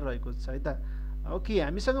 वर्ष रहेको छ है त। ओके,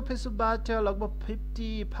 हामीसँग फेसबुकबाट लगभग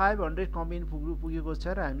 5500 कमेन्ट पुगेको छ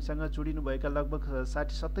र हामीसँग जोडिनु भएका लगभग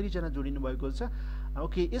 60-70 जना जोडिनु भएको छ।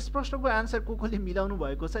 ओके, यस प्रश्नको आन्सर कोले मिलाउनु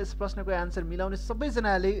भएको छ? यस प्रश्नको आन्सर मिलाउने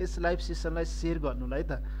सबैजनाले यस लाइभ सेसनलाई शेयर गर्नुला है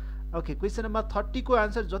त। ओके, क्वेसन नम्बर 30 को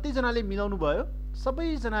आन्सर जतिजनाले मिलाउनु भयो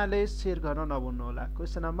सबैजनाले शेयर गर्न नभुल्नु होला।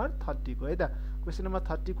 क्वेसन नम्बर 30 को है त। क्वेसन नम्बर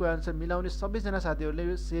 30 को आन्सर मिलाउने सबैजना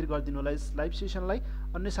साथीहरूले शेयर गरिदिनु होला यस लाइभ सेसनलाई।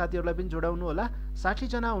 अन्य साथीहरूलाई पनि जोडाउनु होला। 60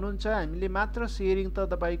 जना हुनुहुन्छ, हामीले मात्र शेयरिङ त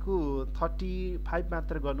तपाईको 35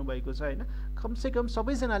 मात्र गर्नुभएको छ हैन। कमसेकम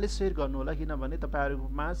सबैजनाले शेयर गर्नु होला, किनभने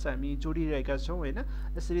तपाईहरुमा हामी जोडिरहेका छौं हैन।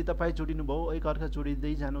 यसरी तपाई जोडिनु भयो, एकअर्का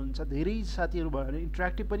जोडिदै जानुहुन्छ। धेरै साथीहरु भयो भने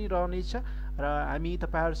इन्टरेक्टिभ पनि रहनेछ र हामी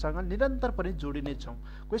तपाईहरुसँग निरन्तर पनि जोडिने छौं।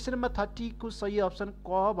 क्वेसन नम्बर 30 को सही अप्सन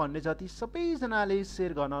क भन्ने जति सबैजनाले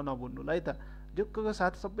शेयर गर्न नभुल्नु होला है त। ढुक्कको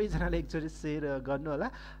साथ सबैजनाले एकचोटि शेयर गर्नु होला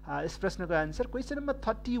यस प्रश्नको answer. Question number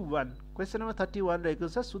 31, question number 31 रहेको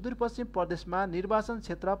छ। सुदूरपश्चिम प्रदेशमा निर्वाचन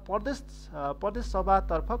क्षेत्र प्रदेश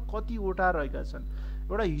सभातर्फ कतिवटा रहेका छन्?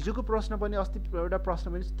 एउटा हिजोको प्रश्न पनि अस्ति एउटा प्रश्न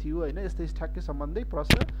पनि थियो हैन, यस्तै ठ्याक्कै सम्बन्धी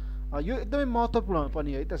प्रश्न। यो एकदमै महत्त्वपूर्ण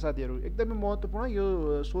पनि है त साथीहरु, एकदमै महत्त्वपूर्ण।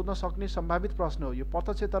 यो सोध्न सक्ने सम्भावित प्रश्न हो। यो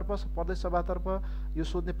प्रत्यक्षतर्फ प्रदेश सभातर्फ यो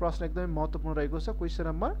सोध्ने प्रश्न एकदमै महत्त्वपूर्ण रहेको छ। क्वेसन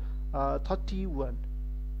नम्बर 31,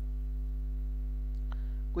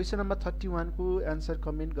 क्वेसन नम्बर 31 को आन्सर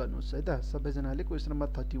कमेन्ट गर्नुहोस् है त सबैजनाले। क्वेसन नम्बर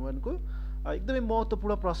 31 को एकदमै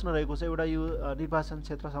महत्त्वपूर्ण प्रश्न रहेको छ। एउटा यो निर्वाचन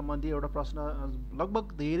क्षेत्र सम्बन्धी एउटा प्रश्न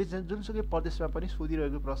लगभग धेरै जुनसुकै प्रदेशमा पनि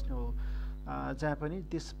सोधिरहेको प्रश्न हो। जहाँ पनि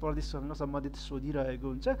त्यस प्रदेशसँग सम्बन्धित सोधिरहेको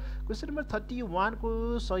हुन्छ। क्वेसन नम्बर 31 को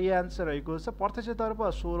सही आन्सर रहेको छ प्रत्यक्षतर्फ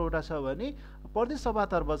 16 वटा छ भने प्रदेश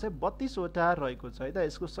सभातर्फ चाहिँ 32 वटा रहेको छ है त।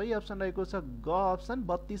 यसको सही अप्सन रहेको छ ग अप्सन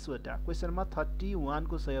 32 वटा। क्वेसन नम्बर 31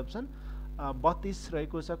 को सही अप्सन 32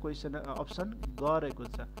 रहेको छ, क्वेसन अप्सन ग रहेको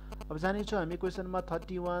छ। अब जानेछौँ हामी क्वेसन नम्बर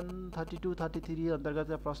 31, 32, 33 अन्तर्गत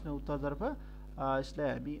प्रश्न उत्तरतर्फ। यसलाई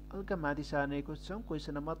हामी हल्का माथि सार्नेको छौँ।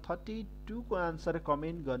 क्वेसन नम्बर 32 को आन्सर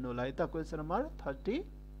कमेन्ट गर्नु होला है त। क्वेसन नम्बर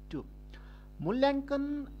 32, मूल्याङ्कन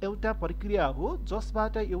एउटा प्रक्रिया हो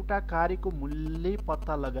जसबाट एउटा कार्यको मूल्य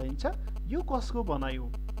पत्ता लगाइन्छ, यो कसको भनाइ हो?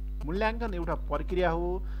 मूल्याङ्कन एउटा प्रक्रिया हो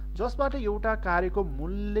जसबाट एउटा कार्यको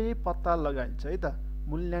मूल्य पत्ता लगाइन्छ है त।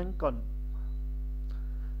 मूल्याङ्कन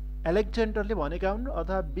एलेक्जेन्डरले भनेका हुन्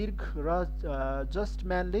अथवा बिर्ग र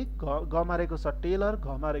जस्टम्यानले गमा रहेको छ टेलर,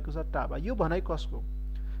 घमा रहेको छ टाबा। यो भनाइ कसको?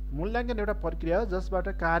 मूल्याङ्कन एउटा प्रक्रिया हो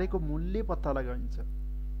जसबाट कार्यको मूल्य पत्ता लगाइन्छ।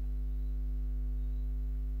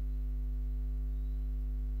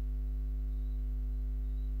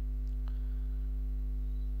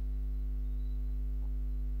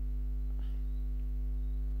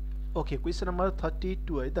 ओके, क्वेसन नम्बर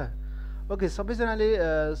 32 है त। ओके, सबैजनाले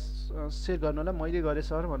सेयर गर्नु होला। मैले गरेँ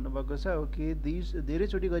सर भन्नुभएको छ। ओके,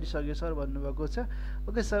 धेरैचोटि गरिसकेँ सर भन्नुभएको छ।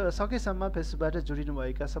 ओके, सकेसम्म फेसबुकबाट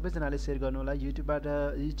जोडिनुभएका सबैजनाले सेयर गर्नु होला।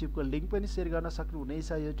 युट्युबको लिङ्क पनि सेयर गर्न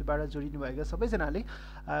सक्नुहुनेछ युट्युबबाट जोडिनुभएका सबैजनाले,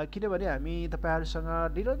 किनभने हामी तपाईँहरूसँग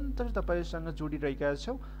निरन्तर तपाईँहरूसँग जोडिरहेका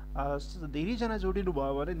छौँ। धेरैजना जोडिनु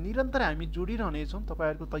भयो भने निरन्तर हामी जोडिरहनेछौँ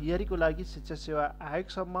तपाईँहरूको तयारीको लागि। शिक्षा सेवा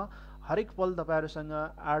आयोगसम्म हरेक पल तपाईँहरूसँग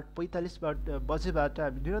 8:45 बजेबाट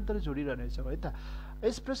हामी निरन्तर जोडिरहनेछौँ है त।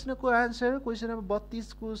 यस प्रश्नको आन्सर क्वेसन नम्बर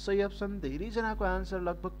 32 को सही अप्सन धेरैजनाको आन्सर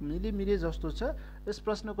लगभग मिले जस्तो छ। यस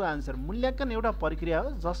प्रश्नको आन्सर मूल्याङ्कन एउटा प्रक्रिया हो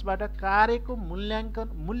जसबाट कार्यको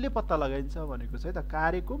मूल्य पत्ता लगाइन्छ भनेको छ है त।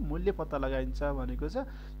 कार्यको मूल्य पत्ता लगाइन्छ भनेको छ।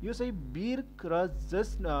 यो चाहिँ बिर्ग र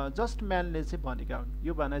जस्टम्यानले चाहिँ भनेका हुन्।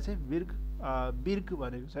 यो भनाइ चाहिँ बिर्ग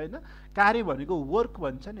भनेको छ होइन। कार्य भनेको वर्क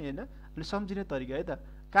भन्छ नि होइन, सम्झिने तरिका है त।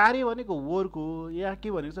 कार्य भनेको वर्क हो, यहाँ के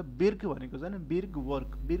भनेको छ बिर्ग भनेको छ नि, बिर्ग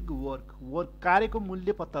वर्क कार्यको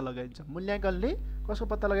मूल्य पत्ता लगाइन्छ। मूल्याङ्कनले कसको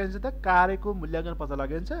पत्ता लगाइन्छ त? कार्यको मूल्याङ्कन पत्ता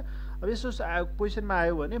लगाइन्छ। अब यसो क्वेसनमा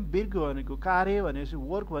आयो भने बिर्ग भनेको कार्य भनेपछि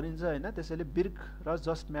वर्क भनिन्छ होइन, त्यसैले बिर्ग र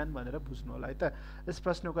जस्टम्यान भनेर बुझ्नु होला है त। यस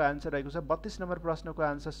प्रश्नको आन्सर रहेको छ 32 नम्बर प्रश्नको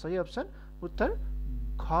आन्सर सही अप्सन उत्तर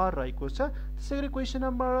ख रहेको छ। त्यसै गरी क्वेसन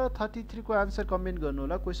नम्बर 33 को आन्सर कमेन्ट गर्नु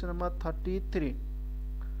होला। क्वेसन नम्बर 33,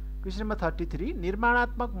 क्वेसन नम्बर 33,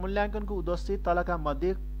 निर्माणात्मक मूल्याङ्कनको उद्देश्य तलका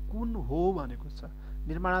मध्ये कुन हो भनेको छ।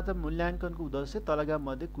 निर्माणात्मक मूल्याङ्कनको उद्देश्य तलका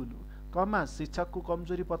मध्ये कुन हो? कमा शिक्षकको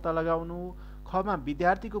कमजोरी पत्ता लगाउनु, खमा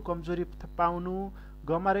विद्यार्थीको कमजोरी पाउनु,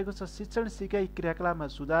 गमा रहेको छ शिक्षण सिकाइ क्रियाकलापमा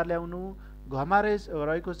सुधार ल्याउनु, घमा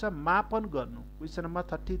रहेको छ मापन गर्नु। क्वेसन नम्बर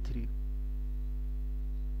 33,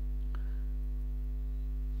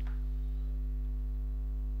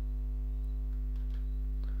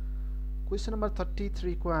 क्वेसन नम्बर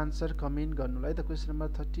 33 को आन्सर कमेन्ट गर्नुलाई है त। क्वेसन नम्बर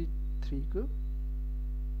 33 को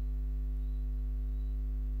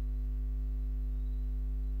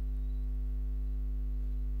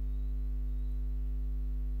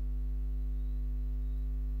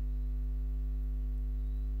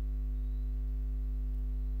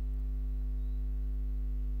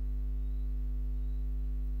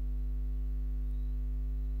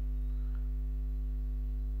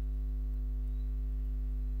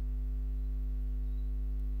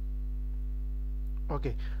ओके,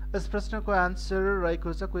 यस प्रश्नको आन्सर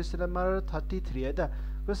रहेको छ क्वेसन नम्बर 33 है त।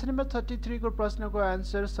 क्वेसन नम्बर 33 को प्रश्नको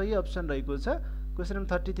आन्सर सही अप्सन रहेको छ। क्वेसन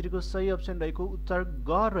नम्बर 33 को सही अप्सन रहेको उत्तर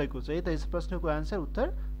ग रहेको छ है त। यस प्रश्नको आन्सर उत्तर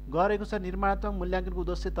ग रहेको छ। निर्माणात्मक मूल्याङ्कनको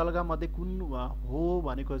उद्देश्य तलका मध्ये कुन हो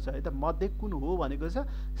भनेको छ है त। मध्ये कुन हो भनेको छ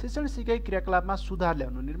शिक्षण सिकाइ क्रियाकलापमा सुधार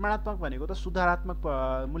ल्याउनु। निर्माणात्मक भनेको त सुधारात्मक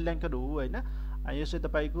मूल्याङ्कन हो होइन। यसै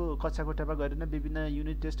तपाईँको कक्षा कोठामा गरेर विभिन्न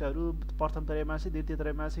युनिट टेस्टहरू प्रथम त्रैमासिक द्वितीय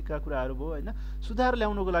त्रैमासिकका कुराहरू भयो होइन। सुधार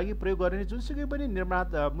ल्याउनुको लागि प्रयोग गरिने जुनसुकै पनि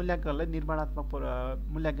मूल्याङ्कनलाई निर्माणात्मक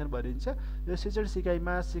मूल्याङ्कन भनिन्छ। यो शिक्षण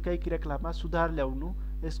सिकाइमा सिकाइ क्रियाकलापमा सुधार ल्याउनु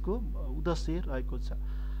यसको उद्देश्य रहेको छ।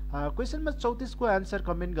 क्वेसन नम्बर 34 को आन्सर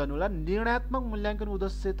कमेन्ट गर्नु होला। निर्णयात्मक मूल्याङ्कन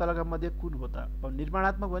उद्देश्य तलका मध्ये कुन हो त?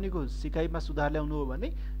 निर्माणात्मक भनेको सिकाइमा सुधार ल्याउनु हो भने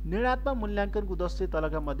निर्णयात्मक मूल्याङ्कनको उद्देश्य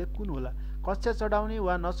तलका मध्ये कुन होला? कक्षा चढाउने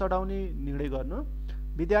वा नचढाउने निर्णय गर्नु,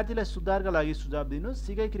 विद्यार्थीलाई सुधारका लागि सुझाव दिनु,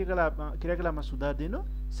 सिकाइ क्रियाकलापमा सुधार दिनु,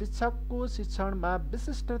 शिक्षकको शिक्षणमा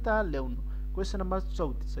विशिष्टता ल्याउनु। क्वेसन नम्बर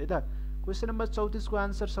 34 है त। क्वेसन नम्बर 34 को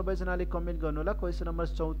आन्सर सबैजनाले कमेन्ट गर्नु होला। क्वेसन नम्बर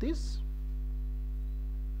 34,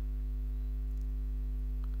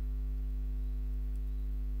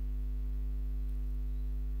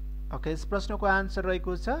 ओके, यस प्रश्नको आन्सर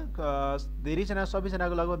रहेको छ धेरैजना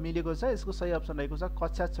सबैजनाको लगभग मिलेको छ। यसको सही अप्सन रहेको छ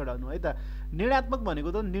कक्षा चढाउनु है त। निर्णयात्मक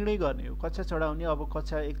भनेको त निर्णय गर्ने हो। कक्षा चढाउने अब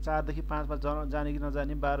कक्षा 1 4 देखि 5 मा जाने कि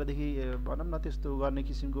नजाने, 12 देखि भनौँ न त्यस्तो गर्ने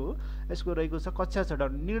किसिमको हो। यसको रहेको छ कक्षा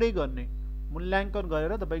चढाउनु, निर्णय गर्ने, मूल्याङ्कन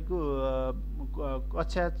गरेर तपाईको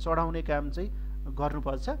कक्षा चढाउने काम चाहिँ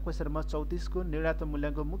गर्नुपर्छ। क्वेसन नम्बर 34 को निर्णयात्मक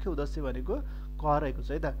मूल्याङ्कनको मुख्य उद्देश्य भनेको क रहेको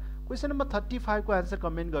छ है त। क्वेसन नम्बर 35 को आन्सर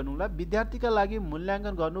कमेन्ट गर्नु होला। विद्यार्थीका लागि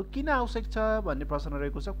मूल्याङ्कन गर्नु किन आवश्यक छ भन्ने प्रश्न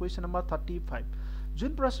रहेको छ। क्वेसन नम्बर 35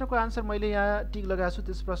 जुन प्रश्नको आन्सर मैले यहाँ टिक लगाएको छु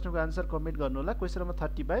त्यस प्रश्नको आन्सर कमेन्ट गर्नु होला। क्वेसन नम्बर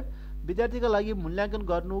 35 विद्यार्थीका लागि मूल्याङ्कन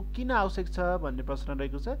गर्नु किन आवश्यक छ भन्ने प्रश्न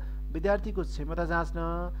रहेको छ। विद्यार्थीको क्षमता जाँच्न,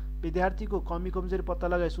 विद्यार्थीको कमी कमजोरी पत्ता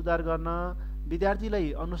लगाई सुधार गर्न,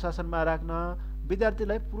 विद्यार्थीलाई अनुशासनमा राख्न,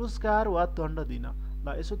 विद्यार्थीलाई पुरस्कार वा दण्ड दिन।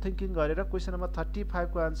 ल यसो थिङ्किङ गरेर क्वेसन नम्बर 35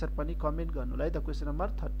 को आन्सर पनि कमेन्ट गर्नु होला है त। क्वेसन नम्बर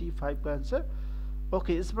 35 को आन्सर।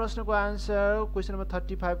 ओके, यस प्रश्नको आन्सर क्वेसन नम्बर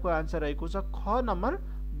 35 को आन्सर रहेको छ ख नम्बर।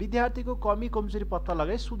 विद्यार्थीको कमी कमजोरी पत्ता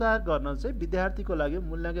लगाई सुधार गर्न चाहिँ विद्यार्थीको लागि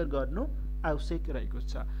मूल्याङ्कन गर्नु आवश्यक रहेको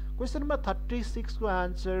छ। क्वेसन नम्बर 36 को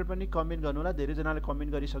आन्सर पनि कमेन्ट गर्नु होला। धेरैजनाले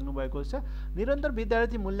कमेन्ट गरिसक्नु भएको छ। निरन्तर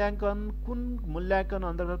विद्यार्थी मूल्याङ्कन कुन मूल्याङ्कन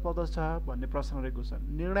अन्तर्गत पर्दछ भन्ने प्रश्न रहेको छ।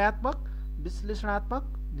 निर्णयात्मक, विश्लेषणात्मक,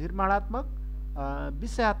 निर्माणात्मक,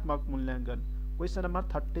 विषयात्मक मूल्याङ्कन। क्वेसन नम्बर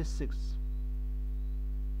 36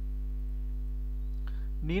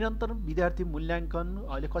 निरन्तर विद्यार्थी मूल्याङ्कन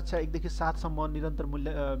अहिले कक्षा 1 देखि 7 सम्म निरन्तर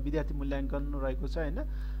विद्यार्थी मूल्याङ्कन रहेको छ हैन।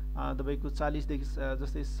 तपाईको 40 देखि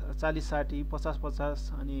जस्तै 40 60 50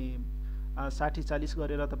 50 अनि 60 40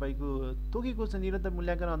 गरेर तपाईको तोकेको छ निरन्तर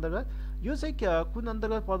मूल्याङ्कन अन्तर्गत। यो चाहिँ कुन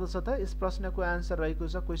अन्तर्गत पर्दछ त? यस प्रश्नको आन्सर रहेको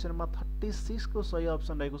छ क्वेसन नम्बर 36 को सही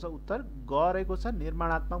अप्सन रहेको छ उत्तर ग रहेको छ।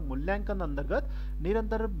 निर्माणात्मक मूल्याङ्कन अन्तर्गत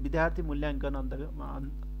निरन्तर विद्यार्थी मूल्याङ्कन अन्तर्गत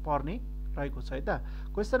पर्ने रहेको छ है त।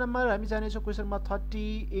 क्वेसन नम्बर हामी जानेछौँ क्वेसन नम्बर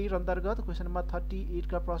 38 अन्तर्गत। क्वेसन नम्बर 38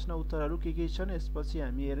 का प्रश्न उत्तरहरू के छन् यसपछि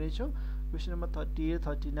हामी हेर्नेछौँ। क्वेसन नम्बर 38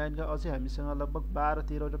 39 का अझै हामीसँग लगभग 12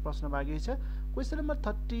 13 वटा प्रश्न बाँकी छ। क्वेसन नम्बर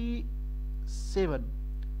 37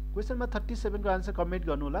 क्वेसन नम्बर 37 को आन्सर कमेन्ट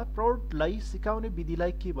गर्नु होला। प्रौढलाई सिकाउने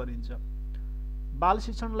विधिलाई के भनिन्छ? बाल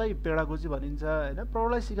शिक्षणलाई पेडागोजी भनिन्छ हैन।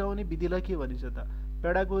 प्रौढलाई सिकाउने विधिलाई के भनिन्छ त?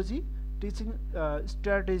 Pedagogy, teaching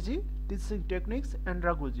strategy, teaching techniques,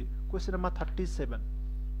 एन्ड्रागोजी। Question number 37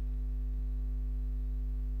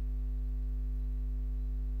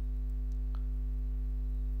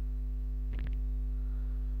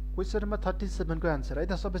 question number 37 को आन्सर है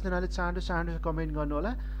त। सबैजनाले चाँडो कमेन्ट गर्नु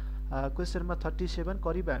होला। क्वेसन नम्बर 37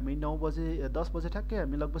 करिब हामी 9 बजे 10 बजे ठ्याक्कै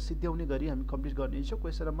हामी लगभग सिद्ध्याउने गरी हामी कम्प्लिट गर्नेछौँ।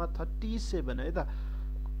 क्वेसन नम्बर 37 है त।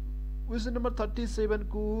 क्वेसन नम्बर 37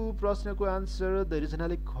 को प्रश्नको आन्सर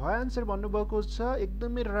धेरैजनाले ख आन्सर भन्नुभएको छ।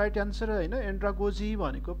 एकदमै राइट आन्सर हैन। एन्ड्रागोजी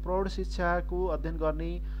भनेको प्रौढ शिक्षाको अध्ययन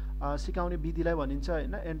गर्ने सिकाउने विधिलाई भनिन्छ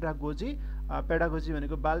हैन एन्ड्रागोजी। पेडागोजी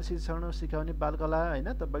भनेको बाल शिक्षण सिकाउने बालकला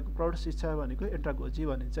हैन। तपाईको प्रौढ शिक्षा भनेको एन्ड्रागोजी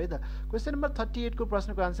भनिन्छ है त। क्वेसन नम्बर 38 को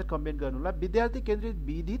प्रश्नको आन्सर कमेन्ट गर्नु होला। विद्यार्थी केन्द्रित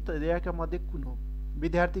विधि देखाएका मध्ये कुन हो?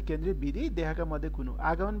 विद्यार्थी केन्द्रित विधि देखाएका मध्ये कुन हो?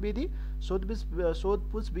 आगमन विधि,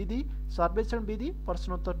 सोधपुछ विधि, सर्वेक्षण विधि,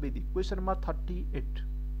 प्रश्नोत्तर विधि। क्वेसन नम्बर 38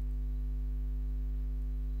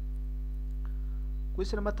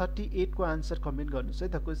 क्वेसन नम्बर 38 को आन्सर कमेन्ट गर्नुहोस् है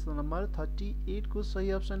त। क्वेसन नम्बर 38 को सही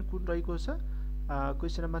अप्सन कुन रहेको छ?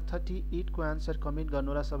 क्वेसन नम्बर 38 को आन्सर कमेन्ट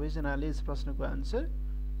गर्नु होला सबैजनाले यस प्रश्नको आन्सर।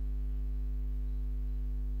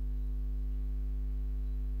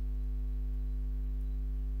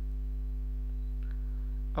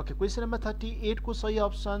 ओके, क्वेसन नम्बर 38 को सही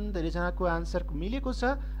अप्सन धेरैजनाको आन्सर मिलेको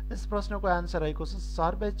छ। यस प्रश्नको आन्सर रहेको छ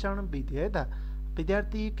सर्वेक्षण विधि है त।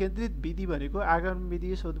 विद्यार्थी केन्द्रित विधि भनेको आगमन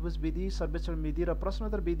विधि, सोधपुछ विधि, सर्वेक्षण विधि र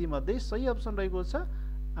प्रश्नोत्तर विधि मध्ये सही अप्सन रहेको छ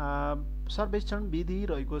सर्वेक्षण विधि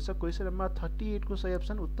रहेको छ। क्वेसन नम्बर 38 को सही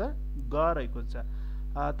अप्सन उत्तर ग रहेको छ।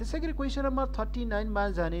 त्यसैगरी क्वेसन नम्बर 39 मा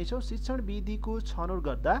जानेछौँ। शिक्षण विधिको छनौट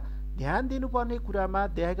गर्दा ध्यान दिनुपर्ने कुरामा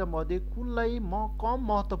देखाएका मध्ये कुनलाई कम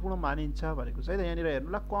महत्त्वपूर्ण मानिन्छ भनेको छ है त। यहाँनिर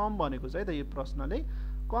हेर्नुला कम भनेको छ है त। यो प्रश्नले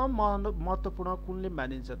कम महत्त्वपूर्ण कुनले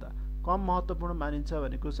मानिन्छ त? कम महत्त्वपूर्ण मानिन्छ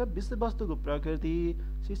भनेको छ विषयवस्तुको प्रकृति,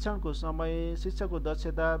 शिक्षणको समय, शिक्षकको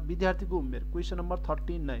दक्षता, विद्यार्थीको उमेर। क्वेसन नम्बर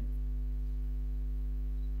 39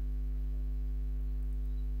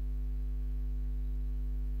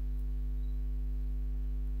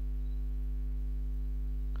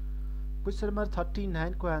 क्वेसन नम्बर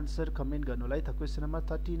 39 को आन्सर कमेन्ट गर्नु होला है त। क्वेसन नम्बर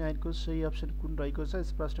 39 को सही अप्सन कुन रहेको छ?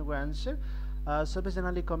 यस प्रश्नको आन्सर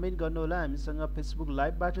सबैजनाले कमेन्ट गर्नु होला। हामीसँग फेसबुक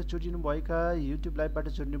लाइभबाट जोडिनु भएका, युट्युब लाइभबाट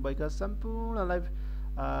जोडिनु भएका सम्पूर्णलाई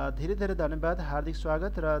धेरै धेरै धन्यवाद, हार्दिक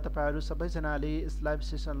स्वागत। र तपाईहरु सबैजनाले यस लाइभ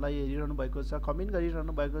सेसनलाई हेरिरहनु भएको छ, कमेन्ट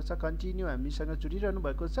गरिरहनु भएको छ, कन्टिन्यू हामीसँग जोडिरहनु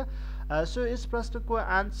भएको छ। सो यस प्रश्नको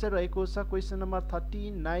आन्सर रहेको छ क्वेसन नम्बर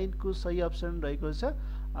 39 को सही अप्सन रहेको छ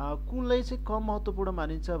कुनलाई चाहिँ कम महत्त्वपूर्ण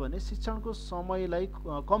मानिन्छ भने शिक्षणको समयलाई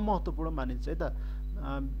कम महत्त्वपूर्ण मानिन्छ है त।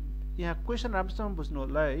 यहाँ क्वेसन राम्रोसँग बुझ्नु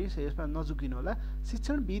होला है, यसमा नझुकिनु होला।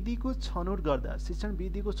 शिक्षण विधिको छनौट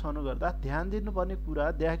गर्दा ध्यान दिनुपर्ने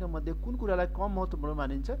कुरा देखाएका मध्ये कुन कुरालाई कम महत्त्वपूर्ण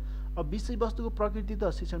मानिन्छ? अब विषयवस्तुको प्रकृति त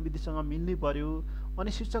शिक्षण विधिसँग मिल्नै पर्यो,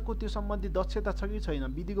 अनि शिक्षकको त्यो सम्बन्धी दक्षता छ कि छैन,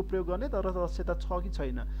 विधिको प्रयोग गर्ने तर दक्षता छ कि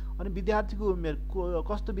छैन, अनि विद्यार्थीको उमेर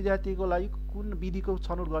कस्तो विद्यार्थीको लागि कुन विधिको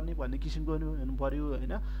छनौट गर्ने भन्ने किसिमको हुनु पर्यो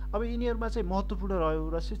होइन। अब यिनीहरूमा चाहिँ महत्त्वपूर्ण रह्यो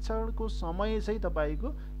र शिक्षणको समय चाहिँ तपाईँको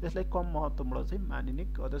यसलाई कम महत्त्वपूर्ण चाहिँ मानिने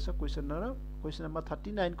गर्दछ। क्वेसन नम्बर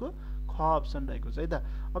 39 को ख अप्सन रहेको छ है त।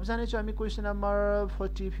 अब जानेछौँ हामी क्वेसन नम्बर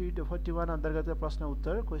 41 अन्तर्गतका प्रश्न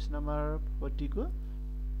उत्तर। क्वेसन नम्बर 40 को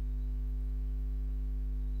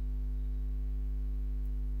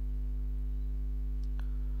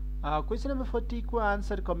क्वेसन नम्बर 40 को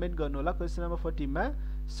आन्सर कमेन्ट गर्नु होला। क्वेसन नम्बर 40 मा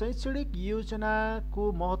शैक्षणिक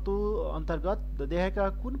योजनाको महत्त्व अन्तर्गत देखाएका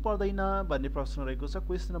कुन पर्दैन भन्ने प्रश्न रहेको छ।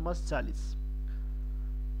 क्वेसन नम्बर 40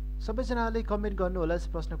 सबैजनाले कमेन्ट गर्नु होला यस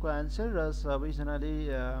प्रश्नको आन्सर, र सबैजनाले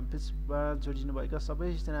फेसबुकमा जोडिनु भएका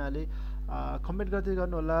सबैजनाले कमेन्ट गर्दै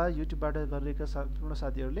गर्नु होला। युट्युबबाट गरिरहेका सम्पूर्ण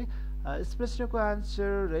साथीहरूले यस प्रश्नको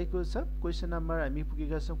आन्सर रहेको छ। क्वेसन नम्बर हामी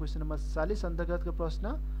पुगेका छौँ क्वेसन नम्बर 40 अन्तर्गतको प्रश्न।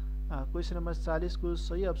 क्वेसन नम्बर 40 को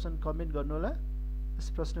सही अप्सन कमेन्ट गर्नु होला।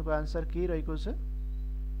 यस प्रश्नको आन्सर के रहेको छ?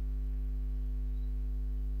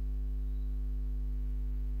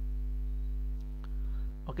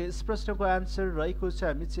 ओके, यस प्रश्नको आन्सर रहेको छ,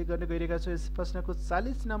 हामी चेक गर्न गइरहेका छौँ। यस प्रश्नको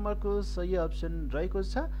 40 नम्बरको सही अप्सन रहेको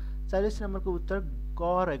छ। 40 नम्बरको उत्तर क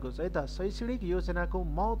रहेको छ है त। शैक्षणिक योजनाको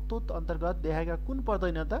महत्त्व अन्तर्गत देखाएका कुन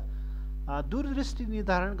पर्दैन त? दूरदृष्टि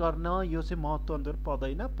निर्धारण गर्न यो चाहिँ महत्त्व अन्तर्गत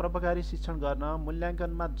पर्दैन। प्रभावकारी शिक्षण गर्न,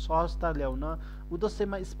 मूल्याङ्कनमा सहजता ल्याउन,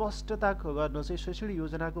 उद्देश्यमा स्पष्टता गर्न चाहिँ शैक्षणिक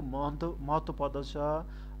योजनाको महत्त्व पर्दछ,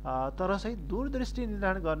 तर चाहिँ दूरदृष्टि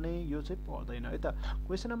निर्धारण गर्ने यो चाहिँ पर्दैन है त।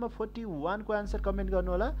 क्वेसन नम्बर 41 को आन्सर कमेन्ट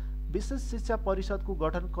गर्नु होला। विशेष शिक्षा परिषदको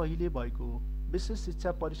गठन कहिले भएको? विशेष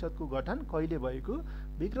शिक्षा परिषदको गठन कहिले भएको?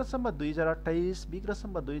 विक्रम सम्वत 2028, विक्रम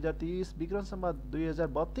सम्वत 2030, विक्रम सम्वत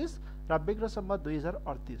 2032 र विक्रम सम्वत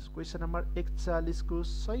 2038। क्वेसन नम्बर 41 को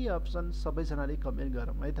सही अप्सन सबैजनाले कमेन्ट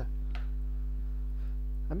गरौँ है त।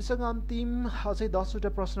 हामीसँग अन्तिम अझै 10 वटा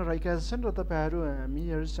प्रश्न रहेका छन् र तपाईँहरू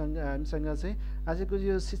हामीसँग चाहिँ आजको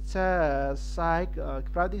यो शिक्षा सहायक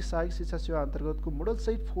प्राविधिक सहायक शिक्षा सेवा अन्तर्गतको मोडल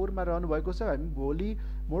सेट 4 मा रहनु भएको छ। हामी भोलि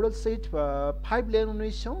मोडल सेट 5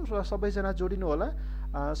 ल्याउनेछौँ र सबैजना जोडिनु होला।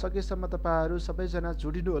 सकेसम्म तपाईँहरू सबैजना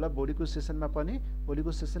जोडिनु होला भोलिको सेसनमा पनि।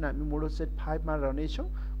 भोलिको सेसन हामी मोडल सेट 5 मा रहनेछौँ।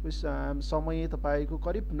 समय तपाईँको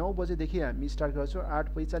करिब 9 बजेदेखि हामी स्टार्ट गर्छौँ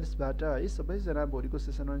 8:45 बाट है। सबैजना भोलिको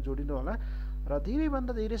सेसनमा जोडिनु होला र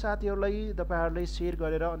धेरैभन्दा धेरै साथीहरूलाई तपाईँहरूले सेयर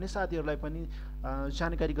गरेर अन्य साथीहरूलाई पनि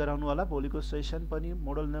जानकारी गराउनु होला। भोलिको सेसन पनि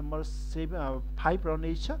मोडल नम्बर 5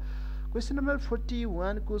 रहनेछ। क्वेसन नम्बर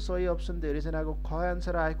 41 को सही अप्सन धेरैजनाको ख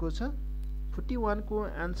आन्सर आएको छ। 41 को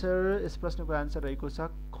आन्सर यस प्रश्नको आन्सर रहेको छ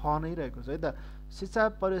ख नै रहेको छ है त।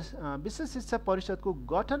 विशेष शिक्षा परिषदको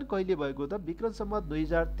गठन कहिले भएको त? विक्रम सम्वत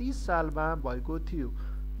 2030 सालमा भएको थियो।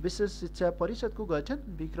 विशेष शिक्षा परिषदको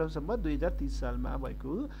गठन विक्रम सम्वत 2030 सालमा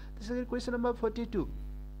भएको। त्यसैगरी क्वेसन नम्बर 42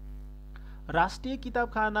 राष्ट्रिय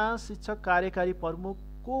किताबखाना शिक्षक कार्यकारी प्रमुख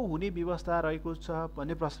को हुने व्यवस्था रहेको छ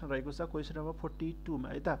भन्ने प्रश्न रहेको छ। क्वेसन नम्बर 42 मा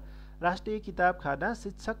है त। राष्ट्रिय किताबखाना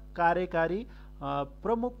शिक्षक कार्यकारी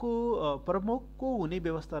प्रमुख को हुने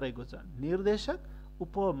व्यवस्था रहेको छ। निर्देशक,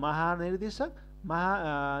 उपमहानिर्देशक,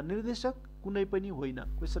 महानिर्देशक कुनै पनि होइन।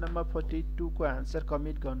 क्वेसन नम्बर 42 को आन्सर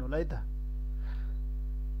कमेन्ट गर्नु होला है त।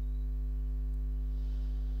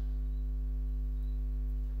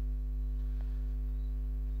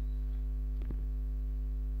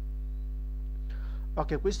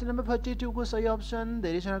 ओके, क्वेसन नम्बर 42 को सही अप्सन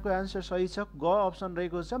धेरैजनाको आन्सर सही छ। ग अप्सन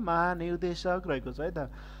रहेको छ, महानिर्देशक रहेको छ है त।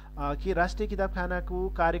 कि राष्ट्रिय किताबखानाको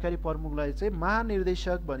कार्यकारी प्रमुखलाई चाहिँ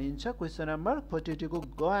महानिर्देशक भनिन्छ। क्वेसन नम्बर 42 को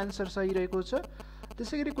ग आन्सर सही रहेको छ।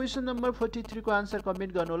 त्यसैगरी क्वेसन नम्बर 43 को आन्सर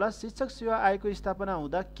कमेन्ट गर्नु होला। शिक्षक सेवा आयोगको स्थापना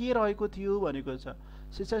हुँदा के रहेको थियो भनेको छ।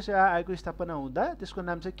 शिक्षक सेवा आयोगको स्थापना हुँदा त्यसको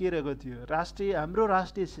नाम चाहिँ के रहेको थियो? हाम्रो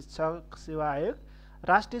राष्ट्रिय शिक्षक सेवा आयोग,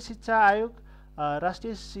 राष्ट्रिय शिक्षा आयोग,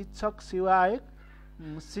 राष्ट्रिय शिक्षक सेवा आयोग,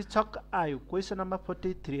 शिक्षक आयोग। क्वेसन नम्बर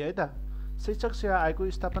 43 है त। शिक्षक सेवा आयोगको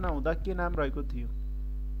स्थापना हुँदा के नाम रहेको थियो?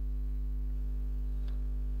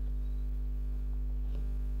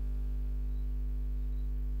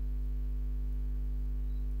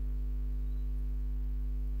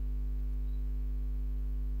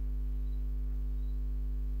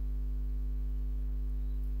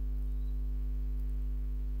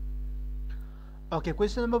 ओके,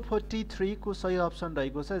 क्वेसन नम्बर 43 को सही अप्सन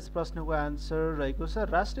रहेको छ। यस प्रश्नको आन्सर रहेको छ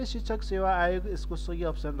राष्ट्रिय शिक्षक सेवा आयोग। यसको सही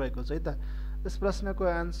अप्सन रहेको छ है त। यस प्रश्नको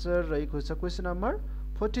आन्सर रहेको छ क्वेसन नम्बर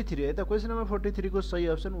 43 है त क्वेसन नम्बर 43 को सही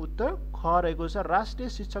अप्सन उत्तर ख रहेको छ राष्ट्रिय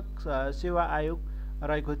शिक्षक सेवा आयोग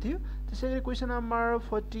रहेको थियो। त्यसैगरी क्वेसन नम्बर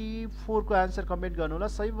 44 को आन्सर कमेन्ट गर्नु होला।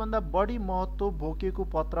 सबैभन्दा बढी महत्त्व बोकेको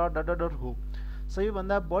पत्र डडडर हो।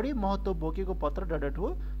 सबैभन्दा बढी महत्त्व बोकेको पत्र डडड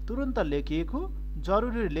हो। तुरुन्त लेखिएको,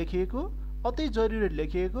 जरुरी लेखिएको, अति जरुरी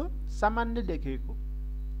लेखिएको, सामान्य लेखिएको।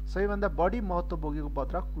 सबैभन्दा बढी महत्त्व बोकेको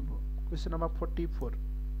पत्र कुन हो? Question number 44।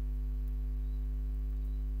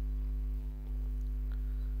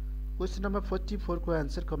 क्वेसन नम्बर 44 को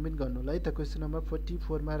आन्सर कमेन्ट गर्नु होला है त। क्वेसन नम्बर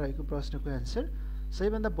 44 मा रहेको प्रश्नको आन्सर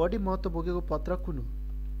सबैभन्दा बढी महत्त्व बोकेको पत्र कुन हो?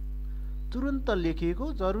 तुरुन्त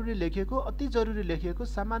लेखिएको, जरुरी लेखिएको, अति जरुरी लेखिएको,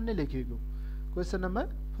 सामान्य लेखिएको। Question number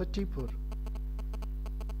 44।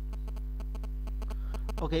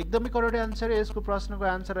 ओके, एकदमै करेक्ट आन्सर। यसको प्रश्नको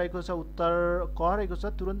आन्सर रहेको छ उत्तर क रहेको छ।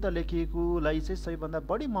 तुरुन्त लेखिएकोलाई चाहिँ सबैभन्दा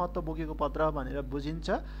बढी महत्त्व बोकेको पत्र भनेर बुझिन्छ।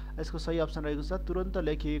 यसको सही अप्सन रहेको छ तुरुन्त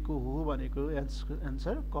लेखिएको हो भनेको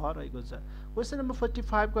आन्सर क रहेको छ। क्वेसन नम्बर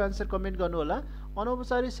 45 को आन्सर कमेन्ट गर्नु होला।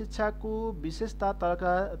 अनौपचारिक शिक्षाको विशेषता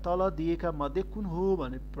तल दिएका मध्ये कुन हो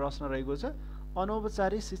भन्ने प्रश्न रहेको छ।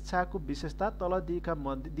 अनौपचारिक शिक्षाको विशेषता तल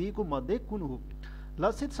दिएको मध्ये कुन हो?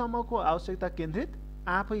 लक्षित समूहको आवश्यकता केन्द्रित,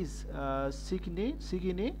 आफै सिकिने,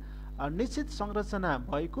 निश्चित संरचना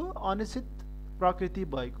भएको, अनिश्चित प्रकृति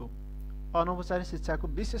भएको। अनौपचारिक शिक्षाको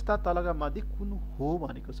विशेषता तलका मध्ये कुन हो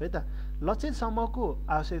भनेको छ है त। लक्षित समूहको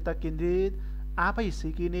आवश्यकता केन्द्रित, आफै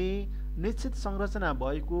सिकिने, निश्चित संरचना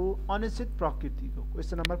भएको, अनिश्चित प्रकृतिको।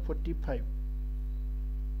 Question number 45।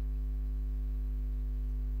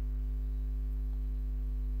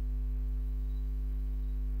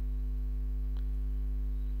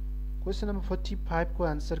 क्वेसन नम्बर 45 को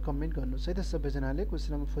आन्सर कमेन्ट गर्नुहोस् है त सबैजनाले।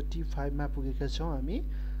 क्वेसन नम्बर 45 मा पुगेका छौँ हामी।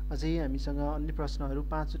 अझै हामीसँग अन्य प्रश्नहरू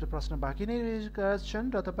 5वटा प्रश्न बाँकी नै रहेका छन्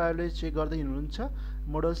र तपाईँहरूले चेक गर्दै हुनुहुन्छ।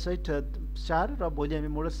 मोडल सेट 4 र भोलि हामी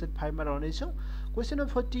मोडल सेट 5 मा रहनेछौँ। क्वेसन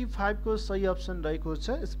नम्बर 45 को सही अप्सन रहेको छ।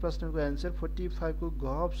 यस प्रश्नको आन्सर 45 को घ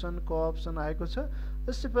अप्सन क अप्सन आएको छ।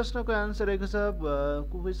 यस प्रश्नको आन्सर रहेको छ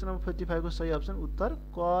क्वेसन नम्बर 45 को सही अप्सन उत्तर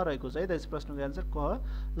क रहेको छ है त। यस प्रश्नको आन्सर क।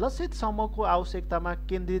 लक्षित समूहको आवश्यकतामा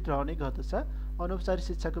केन्द्रित रहने गर्दछ। अनौपचारिक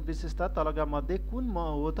शिक्षाको विशेषता तलका मध्ये कुन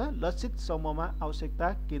हो त? लक्षित समूहमा आवश्यकता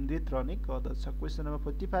केन्द्रित रहने गर्दछ। क्वेसन नम्बर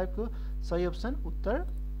 45 को सही अप्सन उत्तर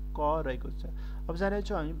क रहेको छ। अब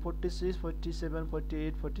जानेछौँ हामी 46, 47,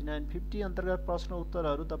 48, 49, 50 अन्तर्गत प्रश्न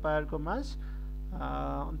उत्तरहरू तपाईँहरूको माझ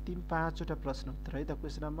अन्तिम 5वटा प्रश्न उत्तर है त।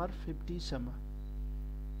 क्वेसन नम्बर 50 सम्म।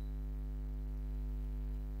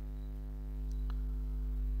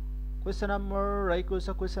 क्वेसन नम्बर रहेको छ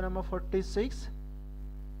question number 46।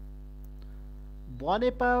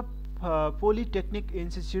 Banepa polytechnic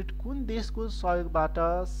institute कुन देशको सहयोगबाट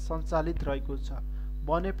सञ्चालित रहेको छ?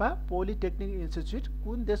 बनेपा पोलिटेक्निक इन्स्टिच्युट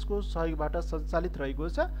कुन देशको सहयोगबाट सञ्चालित रहेको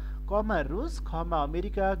छ? कमा रुस, खमा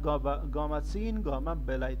अमेरिका, गमा चीन, घमा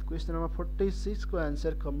बेलायत। क्वेसन नम्बर 46 को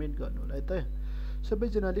आन्सर कमेन्ट गर्नु होला है त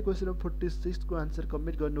सबैजनाले। क्वेसन नम्बर 46 को आन्सर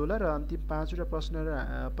कमेन्ट गर्नु होला र अन्तिम 5वटा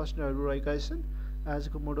प्रश्नहरू रहेका छन्।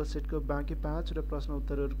 आजको मोडल सेटको बाँकी 5वटा प्रश्न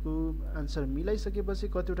उत्तरहरूको आन्सर मिलाइसकेपछि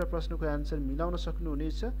कतिवटा प्रश्नको आन्सर मिलाउन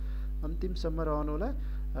सक्नुहुनेछ। अन्तिमसम्म रहनुहोला।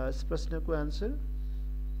 यस प्रश्नको आन्सर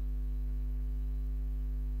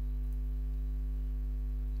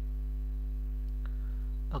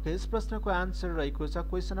ओके, यस प्रश्नको आन्सर रहेको छ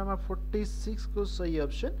क्वेसन नम्बर 46 को सही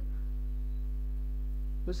अप्सन।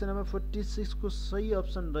 क्वेसन नम्बर 46 को सही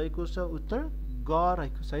अप्सन रहेको छ उत्तर ग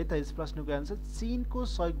रहेको छ है त। यस प्रश्नको आन्सर चीनको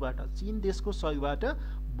सहयोगबाट, चीन देशको सहयोगबाट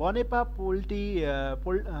बनेपा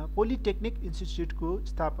पोलिटेक्निक इन्स्टिच्युटको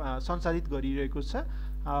सञ्चालित गरिरहेको छ।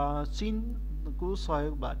 चीनको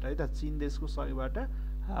सहयोगबाट है त। चीन देशको सहयोगबाट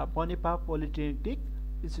बनेपा पोलिटेक्निक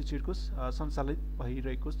इन्स्टिच्युटको सञ्चालित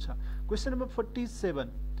भइरहेको छ। Question number 47।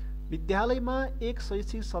 विद्यालयमा एक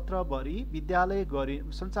शैक्षिक सत्रभरि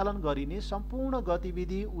सञ्चालन गरिने सम्पूर्ण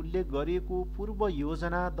गतिविधि उल्लेख गरिएको पूर्व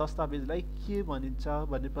योजना दस्तावेजलाई के भनिन्छ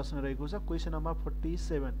भन्ने प्रश्न रहेको छ। Question number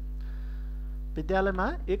 47। विद्यालयमा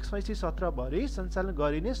एक शैक्षिक सत्रभरि सञ्चालन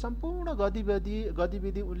गरिने सम्पूर्ण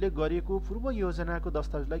गतिविधि उल्लेख गरिएको पूर्व योजनाको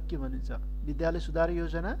दस्तावेजलाई के भनिन्छ? विद्यालय सुधार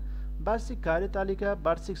योजना, वार्षिक कार्यतालिका,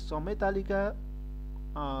 वार्षिक समय तालिका,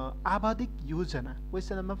 आवधिक योजना।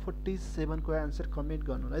 क्वेसन नम्बर 47 को आन्सर कमेन्ट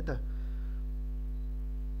गर्नु है त।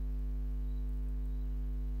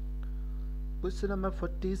 क्वेसन नम्बर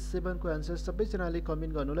 47 को आन्सर सबैजनाले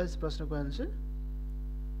कमेन्ट गर्नुलाई यस प्रश्नको आन्सर।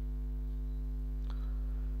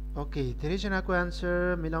 ओके, धेरैजनाको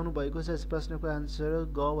आन्सर मिलाउनु भएको छ। यस प्रश्नको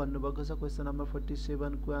आन्सर ग भन्नुभएको छ। क्वेसन नम्बर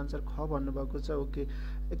 47 को आन्सर ख भन्नुभएको छ। ओके,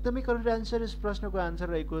 एकदमै करेक्ट आन्सर। यस प्रश्नको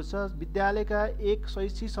आन्सर रहेको छ विद्यालयका एक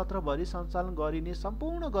शैक्षिक सत्रभरि सञ्चालन गरिने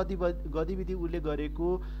सम्पूर्ण गतिविधि उल्लेख गरेको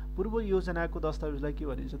पूर्व योजनाको दस्तावेजलाई के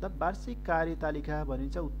भनिन्छ त? वार्षिक कार्यतालिका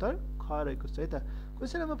भनिन्छ। उत्तर ख रहेको छ है त।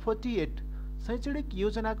 क्वेसन नम्बर 48 शैक्षणिक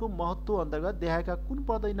योजनाको महत्त्व अन्तर्गत देखाएका कुन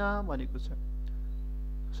पर्दैन भनेको छ।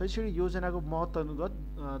 शैक्षणिक योजनाको महत्त्व अन्तर्गत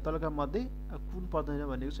तलका मध्ये कुन पर्दैन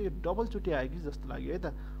भनेको छ। यो डबल चोटि आयो कि जस्तो लाग्यो है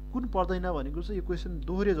त। कुन पर्दैन भनेको छ, यो क्वेसन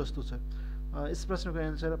दोहोरे जस्तो छ। यस प्रश्नको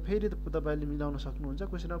एन्सर फेरि तपाईले मिलाउन सक्नुहुन्छ।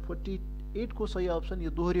 क्वेसन नम्बर 48 को सही अप्सन यो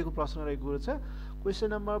दोहोरिएको प्रश्न रहेको छ। क्वेसन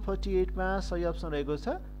नम्बर 48 मा सही अप्सन रहेको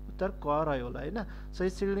छ उत्तर क रह्यो होला हैन।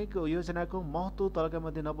 शैक्षणिक योजनाको महत्त्व तलका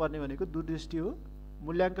मध्ये नपर्ने भनेको दूरदृष्टि हो।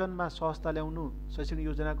 मूल्याङ्कनमा सहजता ल्याउनु शैक्षणिक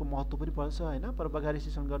योजनाको महत्त्व पनि पर्छ हैन। परोपकारी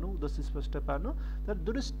शिक्षण गर्नु, उद्देश्य स्पष्ट पार्नु, तर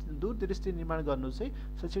दूरदृष्टि निर्माण गर्नु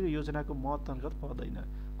चाहिँ शैक्षणिक योजनाको महत्त्व अन्तर्गत पर्दैन।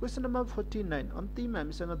 क्वेसन नम्बर 49 अन्तिम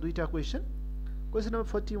हामीसँग दुईटा क्वेसन। क्वेसन नम्बर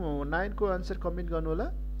 49 को आन्सर कमेन्ट गर्नु होला।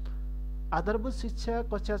 आधारभूत शिक्षा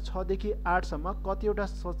कक्षा 6 देखि 8 सम्म कतिवटा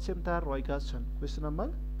सक्षमता रहेका छन्। क्वेसन नम्बर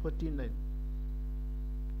 49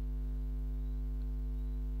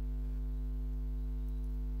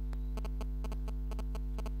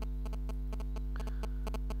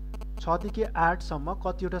 6 देखि 8 सम्म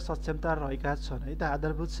कतिवटा सक्षमता रहेका छन् है त।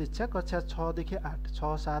 आधारभूत शिक्षा कक्षा 6 देखि 8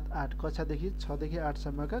 6 7 8 कक्षादेखि 6 देखि 8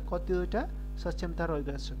 सम्मका कतिवटा सक्षमता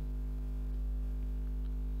रहेका छन्।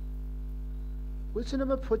 क्वेसन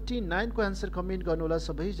नम्बर 49 को आन्सर कमेन्ट गर्नु होला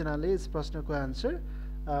सबैजनाले। यस प्रश्नको आन्सर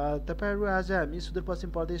तपाईहरु आज हामी सुदूरपश्चिम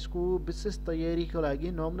प्रदेशको विशेष तयारीको लागि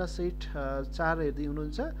नमुना सेट 4 हेर्दै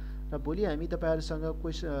हुनुहुन्छ र भोलि हामी तपाईहरुसँग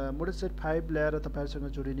क्वेसन मोडल सेट 5 ल्याएर तपाईहरुसँग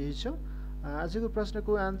जोडिने छौं। आजको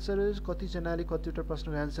प्रश्नको आन्सर कतिजनाले कतिवटा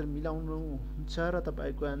प्रश्नको आन्सर मिलाउनुहुन्छ र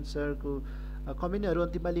तपाईको आन्सरको कमेन्टहरु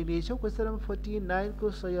अन्तिममा लेख्ने छौं। क्वेसन नम्बर 49 को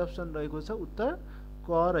सही अप्सन रहेको छ उत्तर क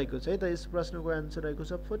रहेको छ है त। यस प्रश्नको आन्सर रहेको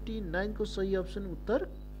छ 49 को सही अप्सन उत्तर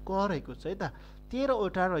क रहेको छ है त। 13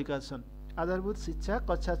 वटा रहेका छन्। आधारभूत शिक्षा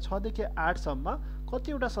कक्षा 6 देखि 8 सम्म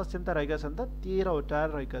कतिवटा सक्षमता रहेका छन् त 13 वटा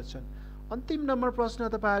रहेका छन्। अन्तिम नम्बर प्रश्न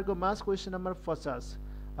तपाईहरुको मास क्वेसन नम्बर 50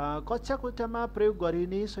 कक्षा कोठामा प्रयोग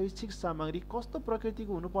गरिने शैक्षिक सामग्री कस्तो प्रकृतिको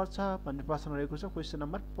हुनुपर्छ भन्ने प्रश्न रहेको छ। क्वेसन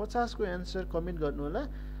नम्बर 50 को एन्सर कमेन्ट गर्नु होला।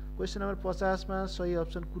 क्वेसन नम्बर 50 मा सही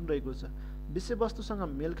अप्सन कुन रहेको छ। विषयवस्तुसँग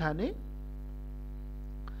मेल खाने,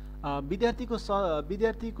 विद्यार्थीको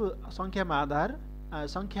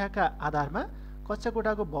संख्याका आधारमा कक्षा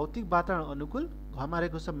कोठाको भौतिक वातावरण अनुकूल, घरमा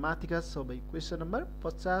रहेको छ माथिका सबै। क्वेसन नम्बर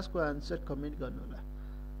 50 को आन्सर कमेन्ट गर्नु होला।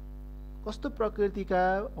 कस्तो प्रकृतिका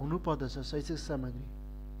हुनुपर्दछ शैक्षिक सामग्री।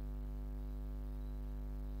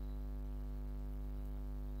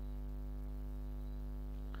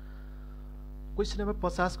 क्वेसन नम्बर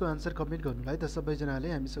 50 को आन्सर कमेन्ट गर्नुलाई त सबैजनाले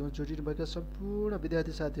हामीसँग जोडिनुभएका सम्पूर्ण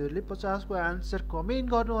विद्यार्थी साथीहरूले 50 को आन्सर कमेन्ट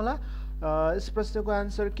गर्नु होला। यस प्रश्नको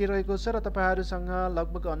आन्सर के रहेको छ र तपाईहरुसँग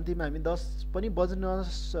लगभग अन्तिम हामी 10 पनि बज्न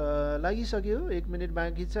लागिसक्यो, 1 मिनेट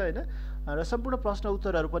बाँकी छ हैन। र सम्पूर्ण प्रश्न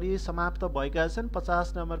उत्तरहरू पनि समाप्त भएका छन्।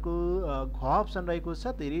 50 नम्बरको घ अप्सन रहेको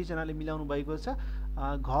छ, धेरै जनाले मिलाउनु भएको छ।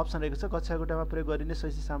 घ अप्सन रहेको छ कक्षा कोठामा प्रयोग गरिने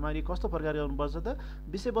शैक्षिक सामग्री कस्तो प्रकारको हुनुपर्छ त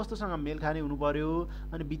विषयवस्तुसँग मेल खाने हुनु पर्यो,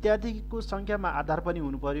 अनि विद्यार्थीको संख्यामा आधार पनि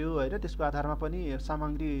हुनु पर्यो हैन। त्यसको आधारमा पनि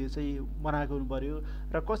सामग्री चाहिँ बनाएको हुनु पर्यो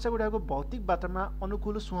र कक्षा कोठाको भौतिक वातावरणमा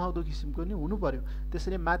अनुकूल सुहाउँदो किसिमको नि हुनु पर्यो।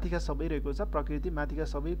 त्यसैले माथिका सबै रहेको छ प्रकृति, माथिका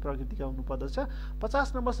सबै प्रकृतिका हुनुपर्दछ।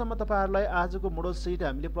 50 नम्बरसम्म तपाईहरुलाई आजको मोडल सेट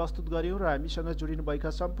हामीले प्रस्तुत गर्यौं र हामीसँग जोडिनु भएका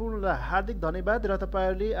सम्पूर्णलाई हार्दिक धन्यवाद। र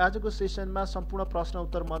तपाईहरुले आजको सेसनमा सम्पूर्ण प्रश्न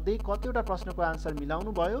उत्तर मध्ये कतिवटा प्रश्नको आन्सर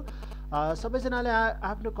मिलाउनु भयो। सबैजनाले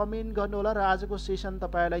आफ्नो कमेन्ट गर्नु होला र आजको सेसन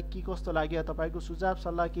तपाईलाई के कस्तो लाग्यो, तपाईको सुझाव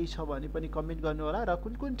सल्लाह केही छ भने पनि कमेन्ट गर्नु होला। र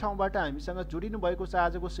कुन कुन ठाउँबाट हामीसँग जोडिनु भएको छ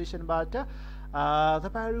आजको सेसनबाट,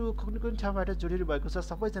 तपाईहरु कुन कुन ठाउँबाट जोडिनु भएको छ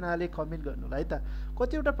सबैजनाले कमेन्ट गर्नु होला है त।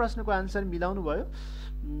 कतिवटा प्रश्नको आन्सर मिलाउनु भयो।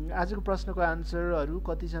 आजको प्रश्नको आन्सरहरु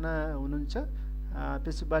कतिजना हुनुहुन्छ।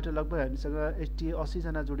 फेसबुकबाट लगभग हामीसँग 80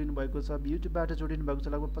 जना जोडिनु भएको छ। युट्युबबाट जोडिनु भएको छ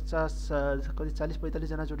लगभग 50 कति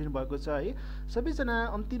 40-45 जना जोडिनु भएको छ है। सबैजना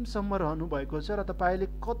अन्तिमसम्म रहनु भएको छ र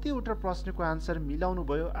तपाईले कतिवटा प्रश्नको आन्सर मिलाउनु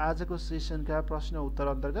भयो आजको सेसनका प्रश्न उत्तर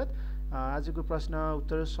अन्तर्गत। आजको प्रश्न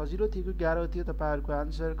उत्तर सजिलो थियो कि गाह्रो थियो तपाईहरुको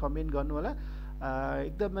आन्सर कमेन्ट गर्नु होला।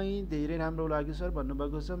 एकदमै धेरै राम्रो लाग्यो सर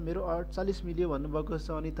भन्नुभएको छ। मेरो 48 मिल्यो भन्नुभएको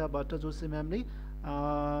छ अनिता भट्ट जोशी म्यामले।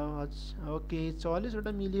 ओके 44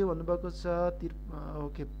 वटा मिल्यो भन्नुभएको छ।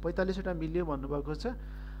 ओके 45 वटा मिल्यो भन्नुभएको छ।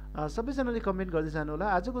 सबैजनाले कमेन्ट गर्दै जानु होला।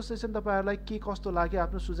 आजको सेसन तपाईहरुलाई के कस्तो लाग्यो,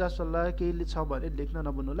 आफ्नो सुझाव सल्लाह केही छ भने लेख्न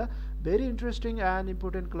नभुल्नु होला। Very interesting and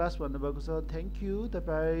important class भन्नुभएको छ। थ्यांक यू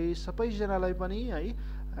तपाई सबैजनालाई पनि है।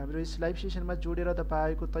 हाम्रो यस लाइभ सेसनमा जोडेर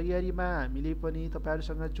तपाईको तयारीमा हामीले पनि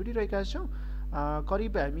तपाईहरुसँग जोडिरहेका छौं।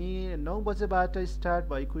 करिब हामी 9 बजेबाट स्टार्ट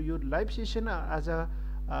भएको यो लाइभ सेसन आज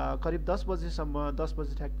करिब 10 बजेसम्म 10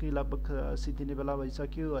 बजे ठ्याक्कै लगभग सिद्धिने बेला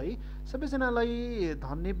भइसक्यो है। सबैजनालाई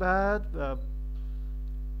धन्यवाद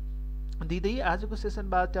दिँदै आजको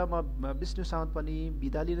सेसनबाट म विष्णु साउन्त पनि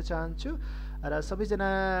बिदा लिन चाहन्छु। र सबैजना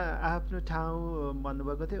आफ्नो ठाउँ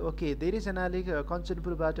भन्नुभएको थियो। ओके, धेरैजनाले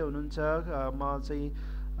कञ्चनपुरबाट हुनुहुन्छ। म चाहिँ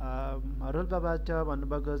रोल्पाबाट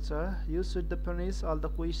भन्नुभएको छ। You should the finish all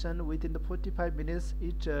the question within the 45 minutes,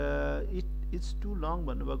 it's to long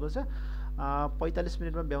भन्नुभएको छ। 45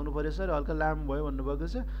 मिनटमा भ्याउनु पऱ्यो सर, हल्का लामो भयो भन्नुभएको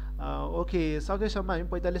छ। ओके, सकेसम्म हामी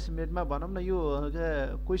 45 मिनटमा भनौँ न, यो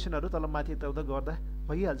क्वेसनहरू तल माथि यताउता गर्दा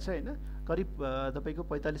भइहाल्छ होइन। करिब तपाईँको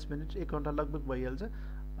 45 मिनट 1 घन्टा लगभग भइहाल्छ।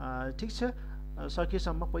 ठिक छ,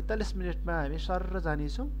 सकेसम्म 45 मिनटमा हामी सरर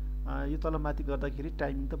जानेछौँ। यो तलमाथि गर्दाखेरि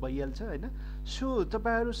टाइमिङ त भइहाल्छ होइन। सो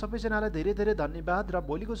तपाईँहरू सबैजनालाई धेरै धेरै धन्यवाद, र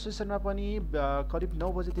भोलिको सेसनमा पनि करिब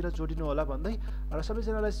 9 बजेतिर जोडिनु होला भन्दै, र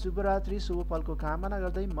सबैजनालाई शुभरात्रि शुभ फलको कामना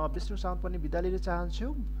गर्दै म विष्णु साउन्ड पनि बिदा लिन चाहन्छु।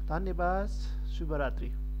 धन्यवाद, शुभरात्रि।